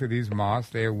growth of these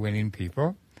mosques, they are winning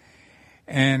people.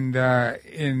 And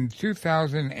in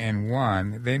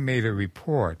 2001, they made a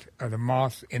report of the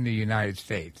mosques in the United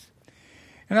States.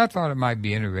 And I thought it might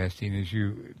be interesting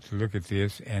to look at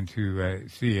this and to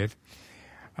see it.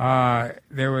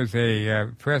 There was a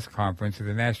press conference at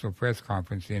the National Press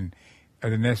Conference the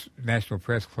National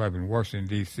Press Club in Washington,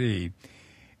 D.C.,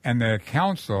 and the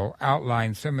council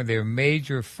outlined some of their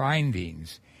major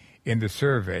findings in the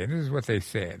survey. And this is what they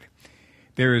said.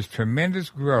 There is tremendous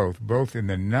growth both in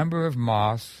the number of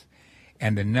mosques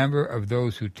and the number of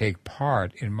those who take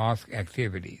part in mosque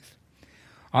activities.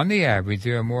 On the average,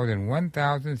 there are more than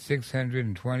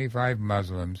 1,625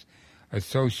 Muslims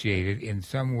associated in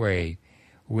some way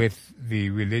with the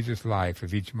religious life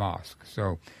of each mosque.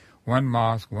 So one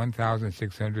mosque,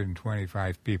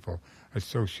 1,625 people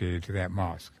associated to that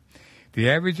mosque. The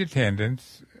average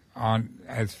attendance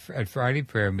at Friday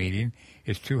prayer meeting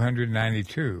is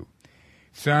 292.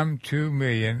 Some 2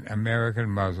 million American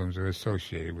Muslims are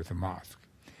associated with the mosque.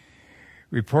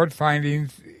 Report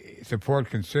findings support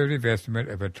conservative estimate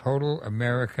of a total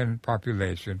American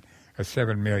population of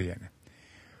 7 million.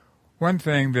 One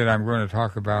thing that I'm going to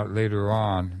talk about later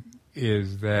on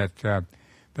is that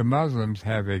the Muslims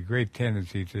have a great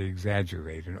tendency to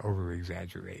exaggerate and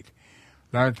over-exaggerate.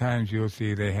 A lot of times you'll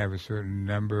see they have a certain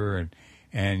number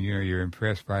and you're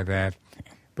impressed by that.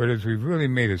 But as we've really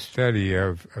made a study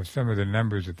of some of the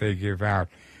numbers that they give out,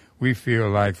 we feel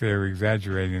like they're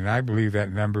exaggerating. And I believe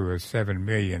that number of 7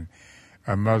 million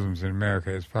Muslims in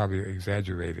America is probably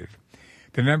exaggerated.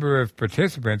 The number of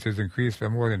participants has increased by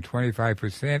more than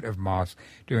 25% of mosques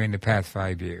during the past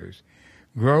 5 years.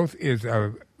 Growth is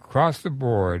across the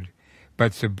board,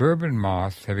 but suburban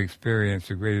mosques have experienced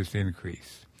the greatest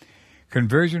increase.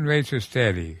 Conversion rates are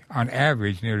steady. On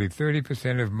average, nearly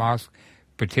 30% of mosque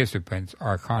participants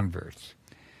are converts.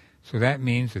 So that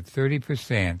means that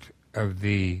 30% of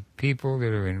the people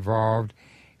that are involved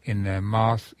in the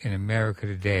mosques in America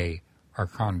today are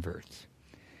converts.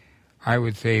 I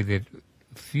would say that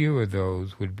few of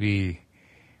those would be,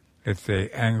 let's say,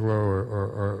 Anglo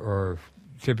or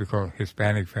typical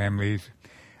Hispanic families,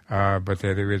 but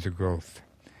there is a growth.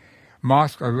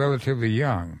 Mosques are relatively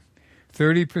young.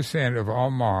 30% of all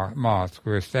mosques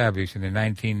were established in the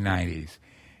 1990s,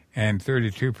 and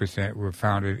 32% were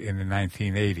founded in the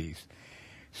 1980s.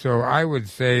 So I would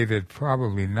say that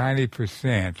probably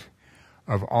 90%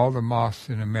 of all the mosques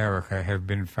in America have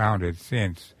been founded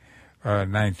since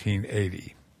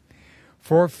 1980.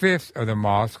 4/5 of the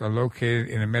mosques are located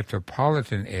in a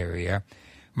metropolitan area,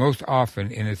 most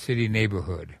often in a city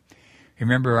neighborhood.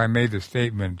 Remember, I made the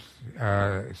statement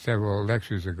several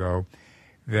lectures ago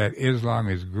that Islam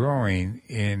is growing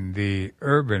in the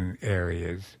urban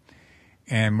areas,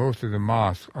 and most of the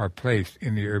mosques are placed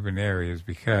in the urban areas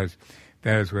because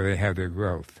that is where they have their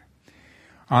growth.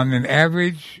 In an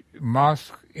average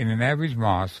mosque,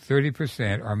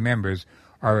 30% are members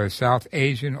are of South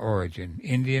Asian origin,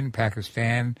 Indian,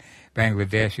 Pakistan,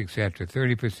 Bangladesh, etc.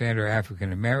 30% are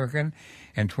African American,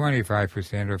 and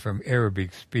 25% are from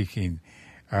Arabic-speaking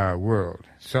world.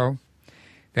 So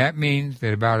that means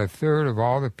that about a third of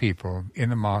all the people in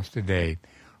the mosque today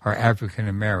are African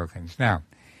Americans. Now,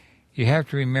 you have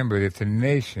to remember that the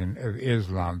Nation of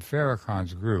Islam,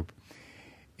 Farrakhan's group,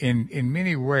 in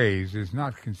many ways is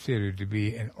not considered to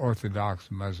be an Orthodox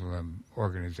Muslim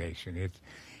organization. It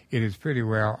is pretty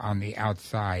well on the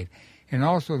outside. And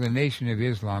also the Nation of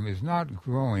Islam is not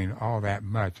growing all that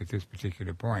much at this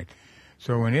particular point.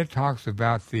 So when it talks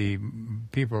about the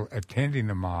people attending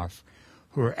the mosque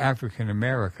who are African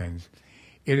Americans,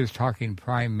 it is talking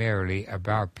primarily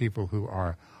about people who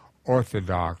are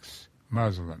Orthodox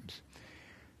Muslims.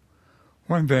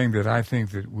 One thing that I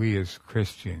think that we as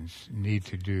Christians need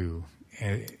to do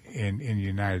in the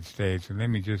United States, and let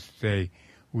me just say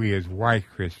we as white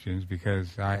Christians,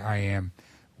 because I am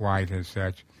white as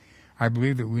such, I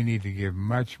believe that we need to give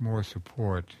much more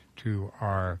support to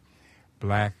our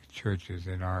black churches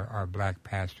and our black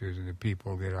pastors and the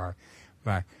people that are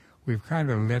black. We've kind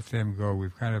of let them go.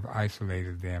 We've kind of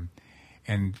isolated them.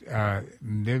 And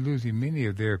they're losing many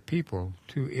of their people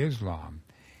to Islam.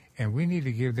 and we need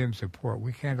to give them support.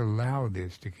 We can't allow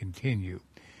this to continue.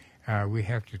 We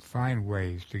have to find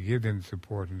ways to give them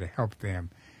support and to help them,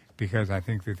 because I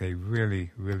think that they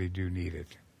really, really do need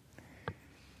it.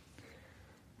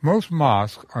 Most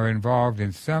mosques are involved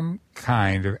in some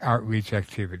kind of outreach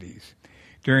activities.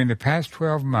 During the past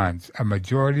 12 months, a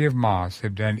majority of mosques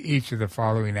have done each of the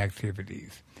following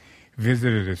activities: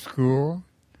 visited a school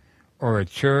or a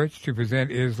church to present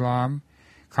Islam,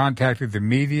 contacted the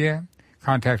media,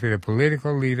 contacted a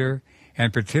political leader,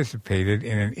 and participated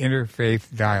in an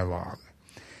interfaith dialogue.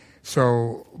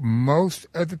 So most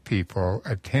of the people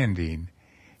attending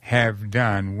have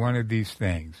done one of these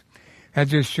things. That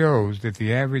just shows that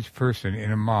the average person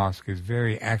in a mosque is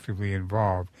very actively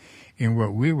involved in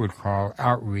what we would call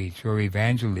outreach or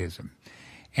evangelism.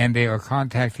 And they are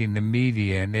contacting the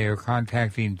media, and they are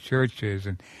contacting churches,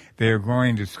 and they are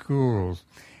going to schools.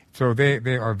 So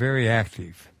they are very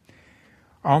active.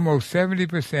 Almost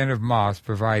 70% of mosques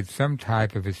provide some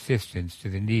type of assistance to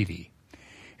the needy.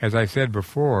 As I said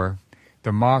before,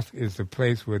 the mosque is the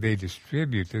place where they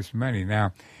distribute this money.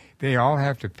 Now, they all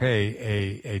have to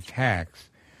pay a tax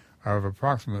of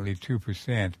approximately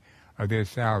 2% of their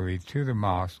salary to the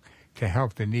mosque to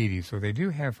help the needy. So they do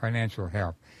have financial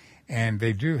help, and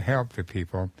they do help the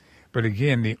people. But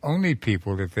again, the only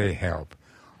people that they help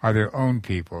are their own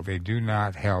people. They do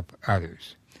not help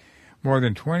others. More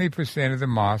than 20% of the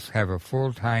mosques have a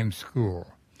full-time school.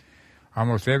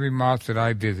 Almost every mosque that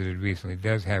I visited recently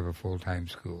does have a full-time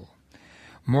school.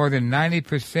 More than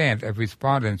 90% of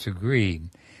respondents agree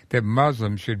that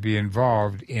Muslims should be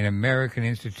involved in American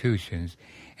institutions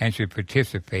and should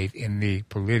participate in the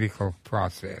political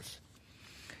process.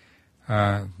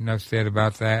 Enough said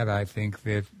about that. I think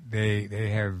that they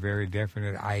have very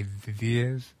definite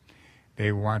ideas.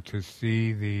 They want to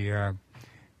see the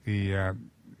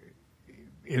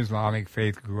Islamic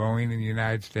faith growing in the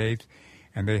United States,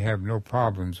 and they have no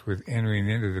problems with entering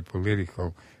into the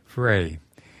political fray.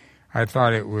 I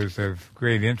thought it was of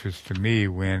great interest to me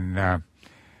when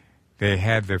they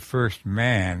had the first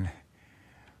man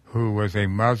who was a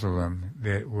Muslim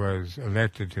that was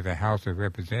elected to the House of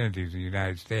Representatives of the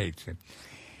United States.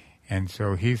 And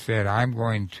so he said, I'm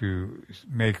going to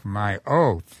make my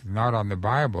oath, not on the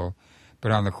Bible,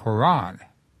 but on the Quran.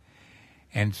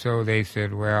 And so they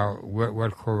said, well,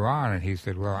 what Quran? And he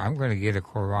said, well, I'm going to get a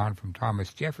Quran from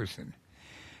Thomas Jefferson.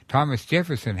 Thomas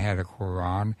Jefferson had a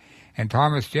Quran, and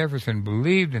Thomas Jefferson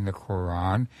believed in the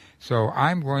Quran, so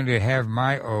I'm going to have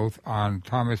my oath on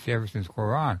Thomas Jefferson's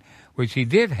Quran, which he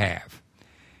did have.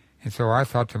 And so I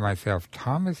thought to myself,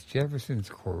 Thomas Jefferson's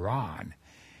Quran,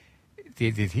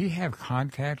 did he have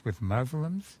contact with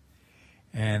Muslims?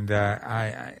 And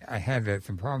I had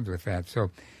some problems with that.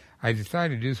 So I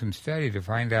decided to do some study to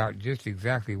find out just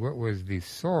exactly what was the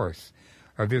source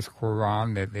of this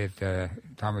Quran that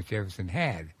Thomas Jefferson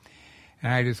had.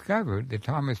 And I discovered that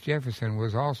Thomas Jefferson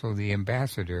was also the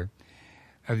ambassador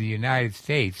of the United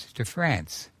States to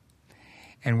France.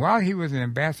 And while he was an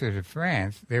ambassador to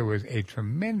France, there was a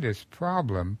tremendous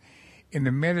problem in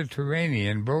the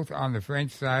Mediterranean, both on the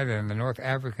French side and the North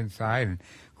African side. And,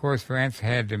 of course, France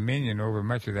had dominion over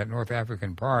much of that North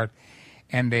African part,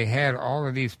 and they had all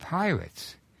of these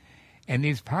pirates. And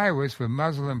these pirates were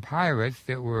Muslim pirates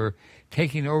that were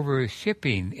taking over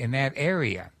shipping in that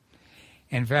area.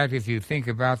 In fact, if you think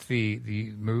about the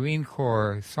Marine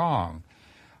Corps song,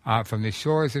 from the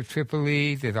shores of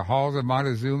Tripoli to the halls of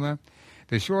Montezuma,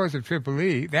 the shores of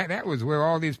Tripoli, that was where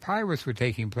all these pirates were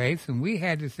taking place, and we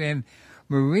had to send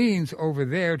Marines over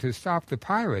there to stop the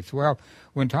pirates. Well,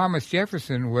 when Thomas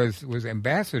Jefferson was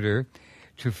ambassador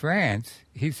to France,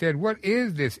 he said, what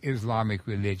is this Islamic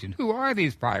religion? Who are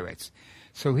these pirates?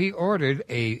 So he ordered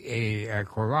a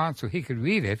Quran so he could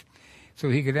read it, so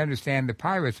he could understand the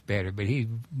pirates better. But he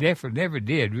never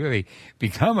did really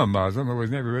become a Muslim, or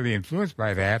was never really influenced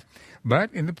by that.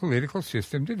 But in the political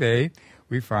system today,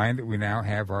 we find that we now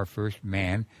have our first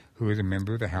man who is a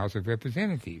member of the House of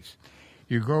Representatives.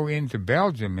 You go into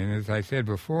Belgium, and as I said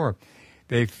before,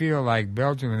 they feel like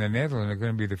Belgium and the Netherlands are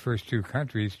going to be the first two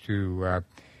countries to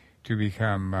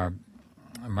become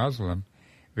Muslim.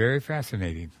 Very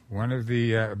fascinating. More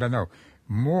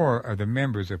of the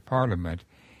members of Parliament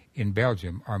in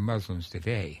Belgium are Muslims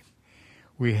today.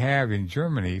 We have in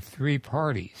Germany 3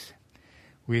 parties.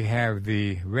 We have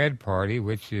the Red Party,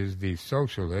 which is the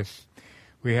Socialists.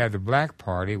 We have the Black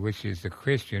Party, which is the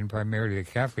Christian, primarily the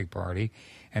Catholic Party.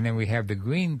 And then we have the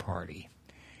Green Party.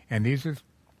 And these are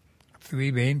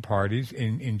 3 main parties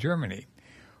in Germany.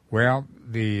 Well,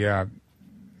 the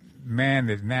man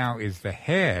that now is the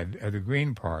head of the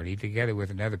Green Party, together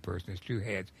with another person, there's 2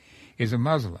 heads, is a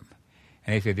Muslim.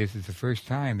 And they said this is the first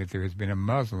time that there has been a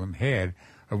Muslim head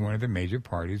of one of the major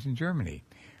parties in Germany.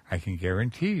 I can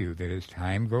guarantee you that as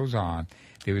time goes on,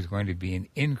 there is going to be an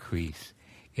increase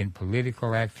in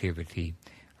political activity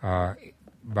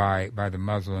by the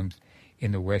Muslims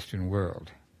in the Western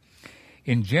world.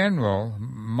 In general,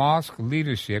 mosque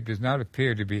leadership does not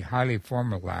appear to be highly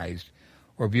formalized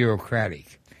or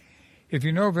bureaucratic. If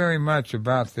you know very much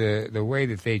about the way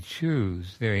that they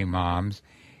choose their imams,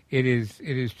 it is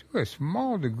to a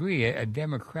small degree a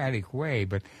democratic way,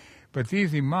 but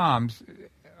these imams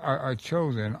are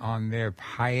chosen on their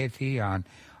piety, on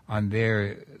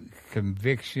their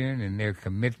conviction and their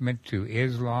commitment to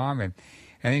Islam, and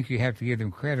I think you have to give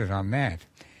them credit on that.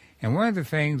 And one of the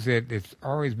things that's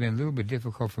always been a little bit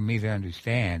difficult for me to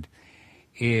understand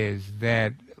is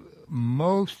that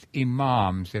most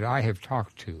imams that I have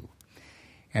talked to,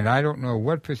 and I don't know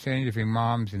what percentage of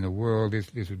imams in the world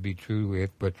this would be true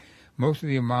with, but most of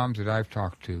the imams that I've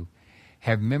talked to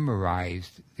have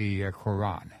memorized the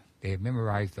Quran. They have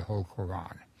memorized the whole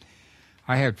Quran.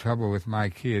 I have trouble with my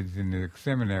kids in the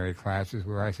seminary classes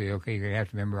where I say, okay, they have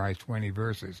to memorize 20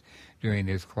 verses during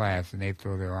this class, and they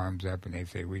throw their arms up and they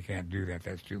say, we can't do that,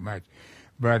 that's too much.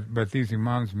 But these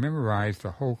imams memorize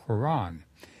the whole Quran,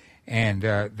 and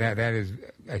that is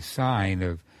a sign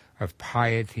of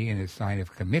piety and a sign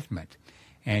of commitment,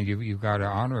 and you've got to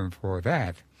honor them for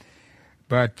that.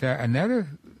 But another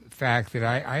fact that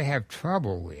I have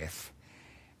trouble with,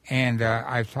 and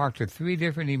I've talked to 3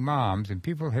 different imams, and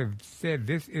people have said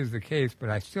this is the case, but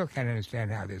I still can't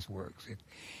understand how this works.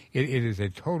 It is a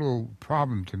total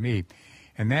problem to me,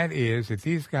 and that is that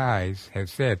these guys have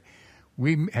said,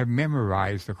 we have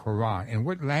memorized the Quran. In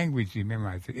what language do you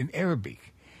memorize it? In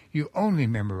Arabic. You only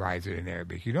memorize it in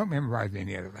Arabic. You don't memorize it in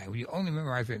any other language. You only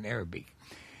memorize it in Arabic.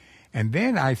 And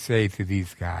then I say to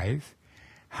these guys,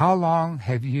 how long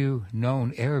have you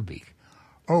known Arabic?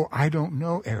 Oh, I don't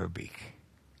know Arabic.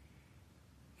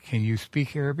 Can you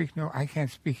speak Arabic? No, I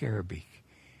can't speak Arabic.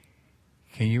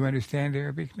 Can you understand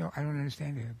Arabic? No, I don't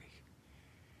understand Arabic.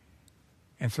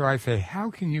 And so I say, how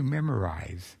can you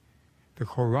memorize the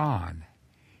Quran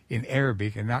in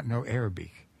Arabic and not know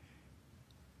Arabic?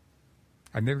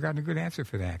 I've never gotten a good answer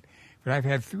for that. But I've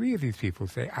had 3 of these people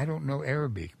say, I don't know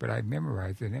Arabic, but I've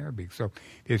memorized it in Arabic. So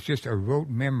it's just a rote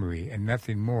memory and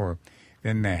nothing more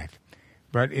than that.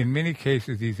 But in many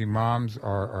cases, these imams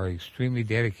are extremely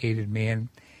dedicated men.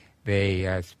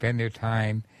 They spend their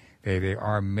time. They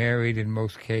are married in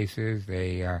most cases.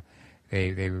 They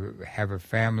have a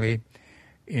family.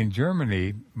 In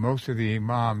Germany, most of the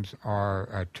imams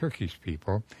are Turkish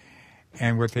people,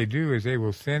 and what they do is they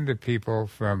will send the people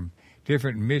from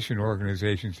different mission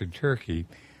organizations in Turkey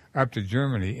up to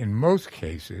Germany. In most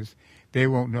cases, they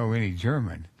won't know any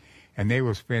German, and they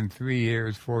will spend 3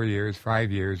 years, 4 years,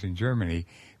 5 years in Germany.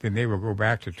 Then they will go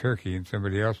back to Turkey, and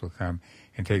somebody else will come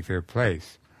and take their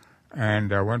place.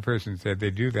 And one person said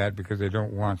they do that because they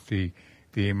don't want the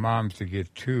imams to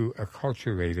get too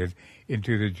acculturated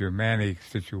into the Germanic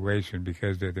situation,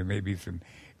 because there may be some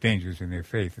dangers in their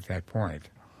faith at that point.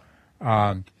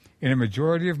 In a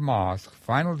majority of mosques,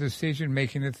 final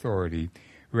decision-making authority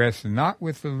rests not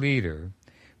with the leader,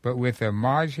 but with the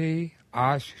Majlis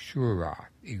Ash-Shura,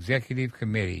 executive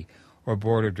committee, or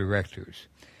board of directors.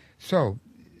 So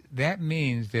that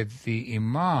means that the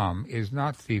imam is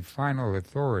not the final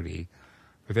authority,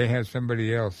 but they have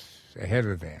somebody else ahead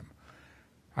of them.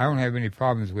 I don't have any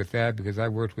problems with that, because I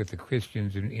worked with the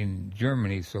Christians in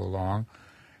Germany so long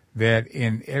that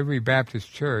in every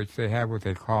Baptist church they have what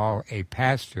they call a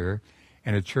pastor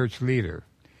and a church leader,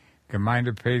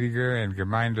 Gemeindeprediger and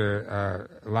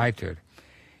Gemeindeleiter.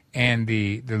 And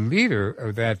the leader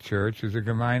of that church is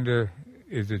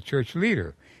a church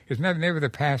leader. It's never the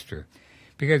pastor,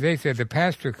 because they said the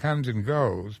pastor comes and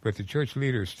goes, but the church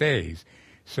leader stays.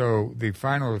 So the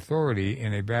final authority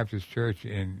in a Baptist church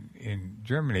in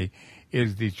Germany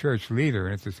is the church leader,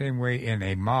 and it's the same way in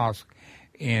a mosque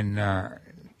in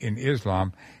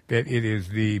Islam, that it is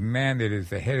the man that is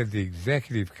the head of the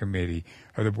executive committee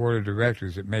of the board of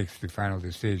directors that makes the final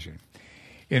decision.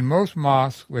 In most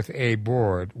mosques with a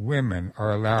board, women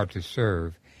are allowed to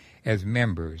serve as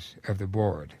members of the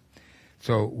board.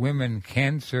 So women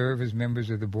can serve as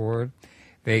members of the board.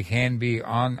 They can be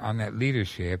on that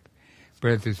leadership,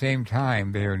 but at the same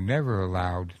time, they are never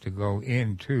allowed to go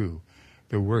into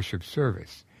the worship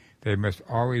service. They must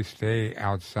always stay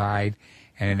outside,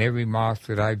 and in every mosque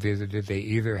that I visited, they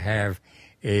either have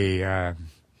a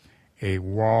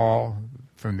wall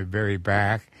from the very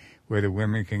back where the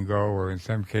women can go, or in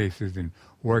some cases in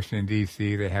Washington,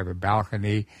 D.C., they have a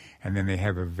balcony, and then they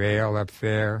have a veil up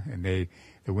there, and the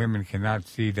women cannot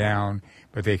see down,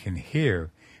 but they can hear.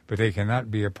 but they cannot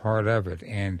be a part of it.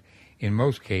 And in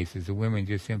most cases, the women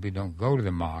just simply don't go to the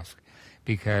mosque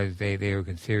because they are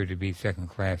considered to be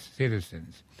second-class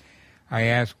citizens. I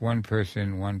asked one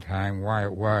person one time why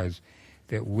it was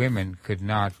that women could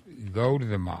not go to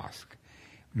the mosque,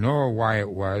 nor why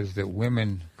it was that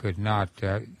women could not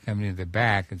come into the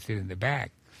back and sit in the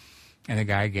back. And the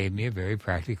guy gave me a very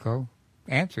practical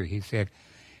answer. He said,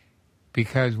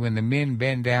 because when the men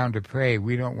bend down to pray,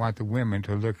 we don't want the women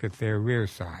to look at their rear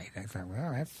side. I thought,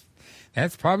 well,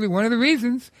 that's probably one of the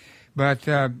reasons. But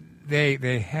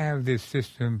they have this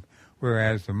system,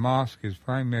 whereas the mosque is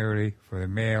primarily for the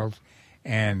males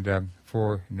and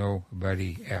for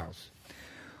nobody else.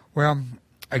 Well,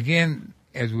 again,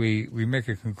 as we make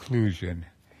a conclusion,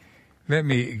 let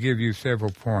me give you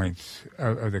several points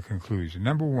of the conclusion.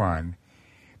 Number one,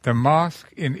 the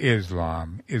mosque in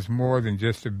Islam is more than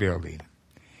just a building.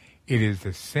 It is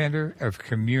the center of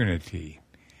community,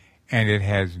 and it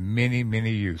has many,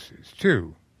 many uses.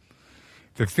 Two,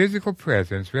 the physical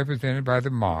presence represented by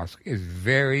the mosque is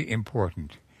very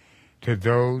important to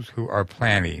those who are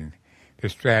planning the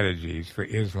strategies for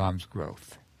Islam's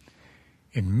growth.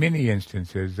 In many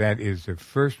instances, that is the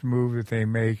first move that they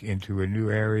make into a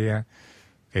new area.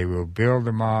 They will build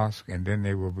a mosque, and then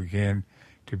they will begin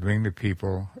to bring the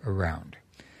people around.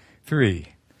 Three,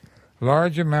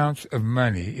 large amounts of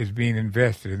money is being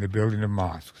invested in the building of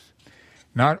mosques,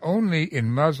 not only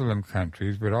in Muslim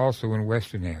countries, but also in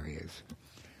Western areas.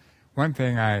 One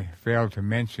thing I failed to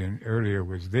mention earlier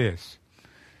was this,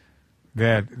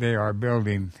 that they are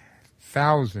building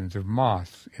thousands of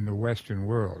mosques in the Western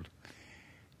world.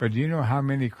 But do you know how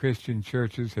many Christian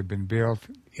churches have been built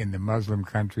in the Muslim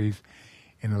countries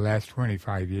in the last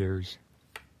 25 years?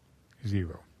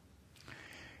 Zero.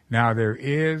 Now, there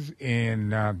is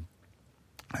in,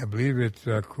 I believe it's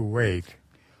Kuwait,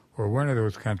 or one of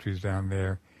those countries down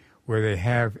there, where they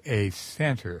have a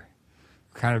center,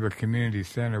 kind of a community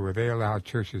center, where they allow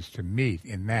churches to meet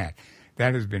in that.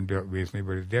 That has been built recently,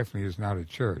 but it definitely is not a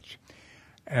church.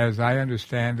 As I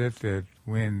understand it, that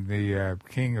when the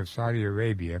king of Saudi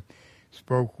Arabia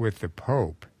spoke with the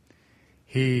Pope,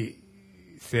 he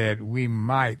said we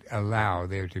might allow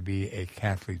there to be a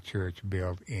Catholic church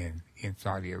built in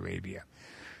Saudi Arabia.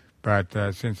 But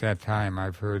since that time,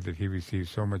 I've heard that he received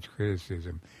so much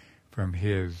criticism from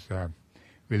his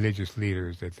religious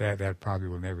leaders that probably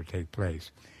will never take place.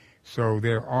 So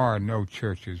there are no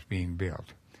churches being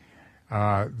built.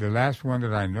 The last one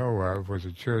that I know of was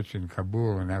a church in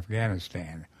Kabul in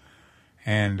Afghanistan.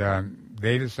 And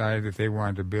they decided that they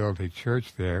wanted to build a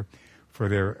church there for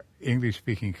their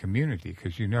English-speaking community,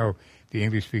 because, you know, the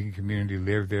English-speaking community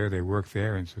lived there, they worked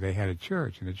there, and so they had a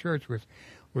church. And the church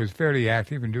was fairly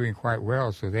active and doing quite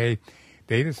well, so they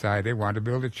decided they wanted to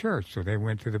build a church. So they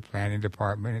went to the planning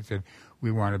department and said,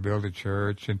 we want to build a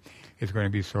church, and it's going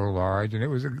to be so large. And it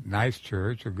was a nice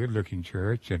church, a good-looking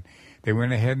church, and they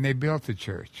went ahead and they built the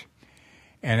church.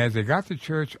 And as they got the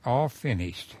church all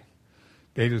finished,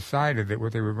 they decided that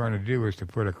what they were going to do was to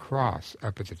put a cross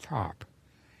up at the top.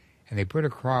 And they put a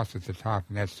cross at the top,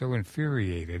 and that so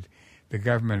infuriated the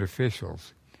government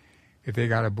officials that they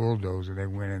got a bulldozer. They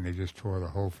went and they just tore the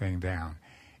whole thing down.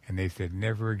 And they said,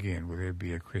 never again will there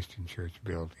be a Christian church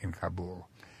built in Kabul.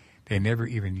 They never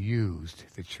even used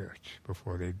the church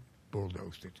before they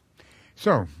bulldozed it.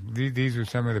 So these are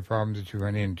some of the problems that you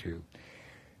run into.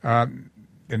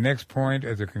 The next point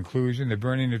as a conclusion, the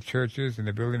burning of churches and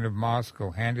the building of mosques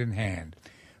go hand in hand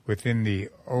within the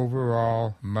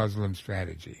overall Muslim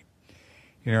strategy.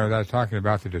 You know, as I was talking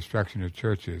about the destruction of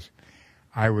churches,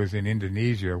 I was in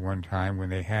Indonesia one time when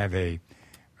they had a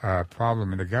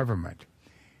problem in the government.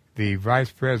 The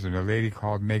vice president, a lady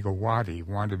called Megawati,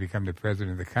 wanted to become the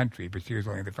president of the country, but she was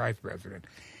only the vice president.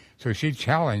 So she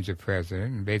challenged the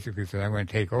president and basically said, I'm going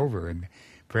to take over. And the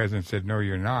president said, no,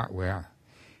 you're not. Well,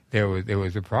 there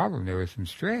was a problem. There was some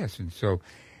stress. And so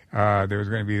there was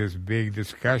going to be this big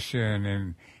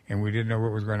discussion, and we didn't know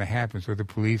what was going to happen. So the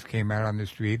police came out on the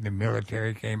street, and the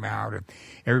military came out, and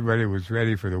everybody was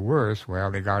ready for the worst. Well,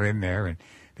 they got in there, and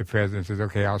the president says,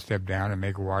 okay, I'll step down, and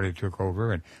Megawati took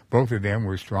over. And both of them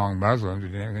were strong Muslims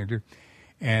and everything to do.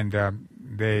 And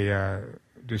they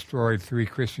destroyed 3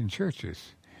 Christian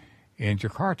churches in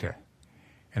Jakarta.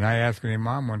 And I asked an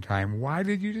imam one time, why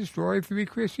did you destroy 3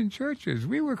 Christian churches?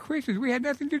 We were Christians. We had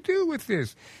nothing to do with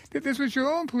this. That this was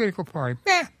your own political party.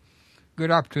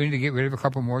 Good opportunity to get rid of a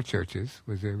couple more churches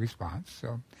was their response.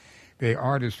 So they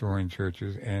are destroying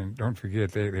churches, and don't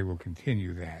forget, they will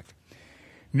continue that.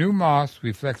 New mosques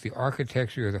reflect the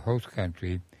architecture of the host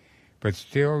country, but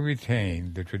still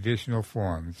retain the traditional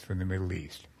forms from the Middle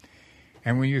East.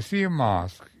 And when you see a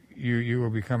mosque, you will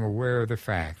become aware of the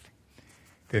fact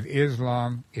that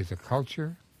Islam is a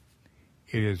culture,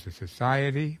 it is a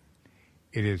society,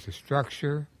 it is a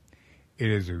structure, it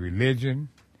is a religion,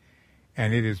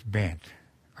 and it is bent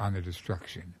on the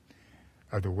destruction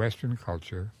of the Western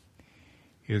culture.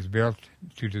 It is built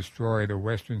to destroy the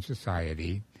Western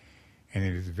society, and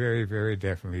it is very, very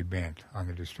definitely bent on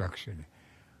the destruction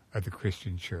of the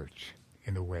Christian church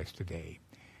in the West today.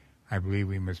 I believe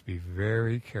we must be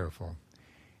very careful,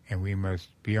 and we must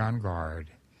be on guard,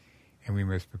 and we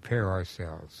must prepare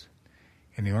ourselves.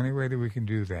 And the only way that we can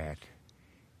do that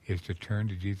is to turn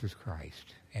to Jesus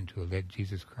Christ and to let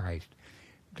Jesus Christ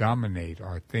dominate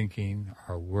our thinking,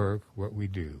 our work, what we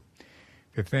do.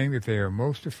 The thing that they are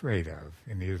most afraid of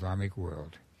in the Islamic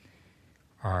world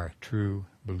are true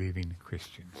believing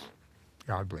Christians.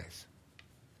 God bless.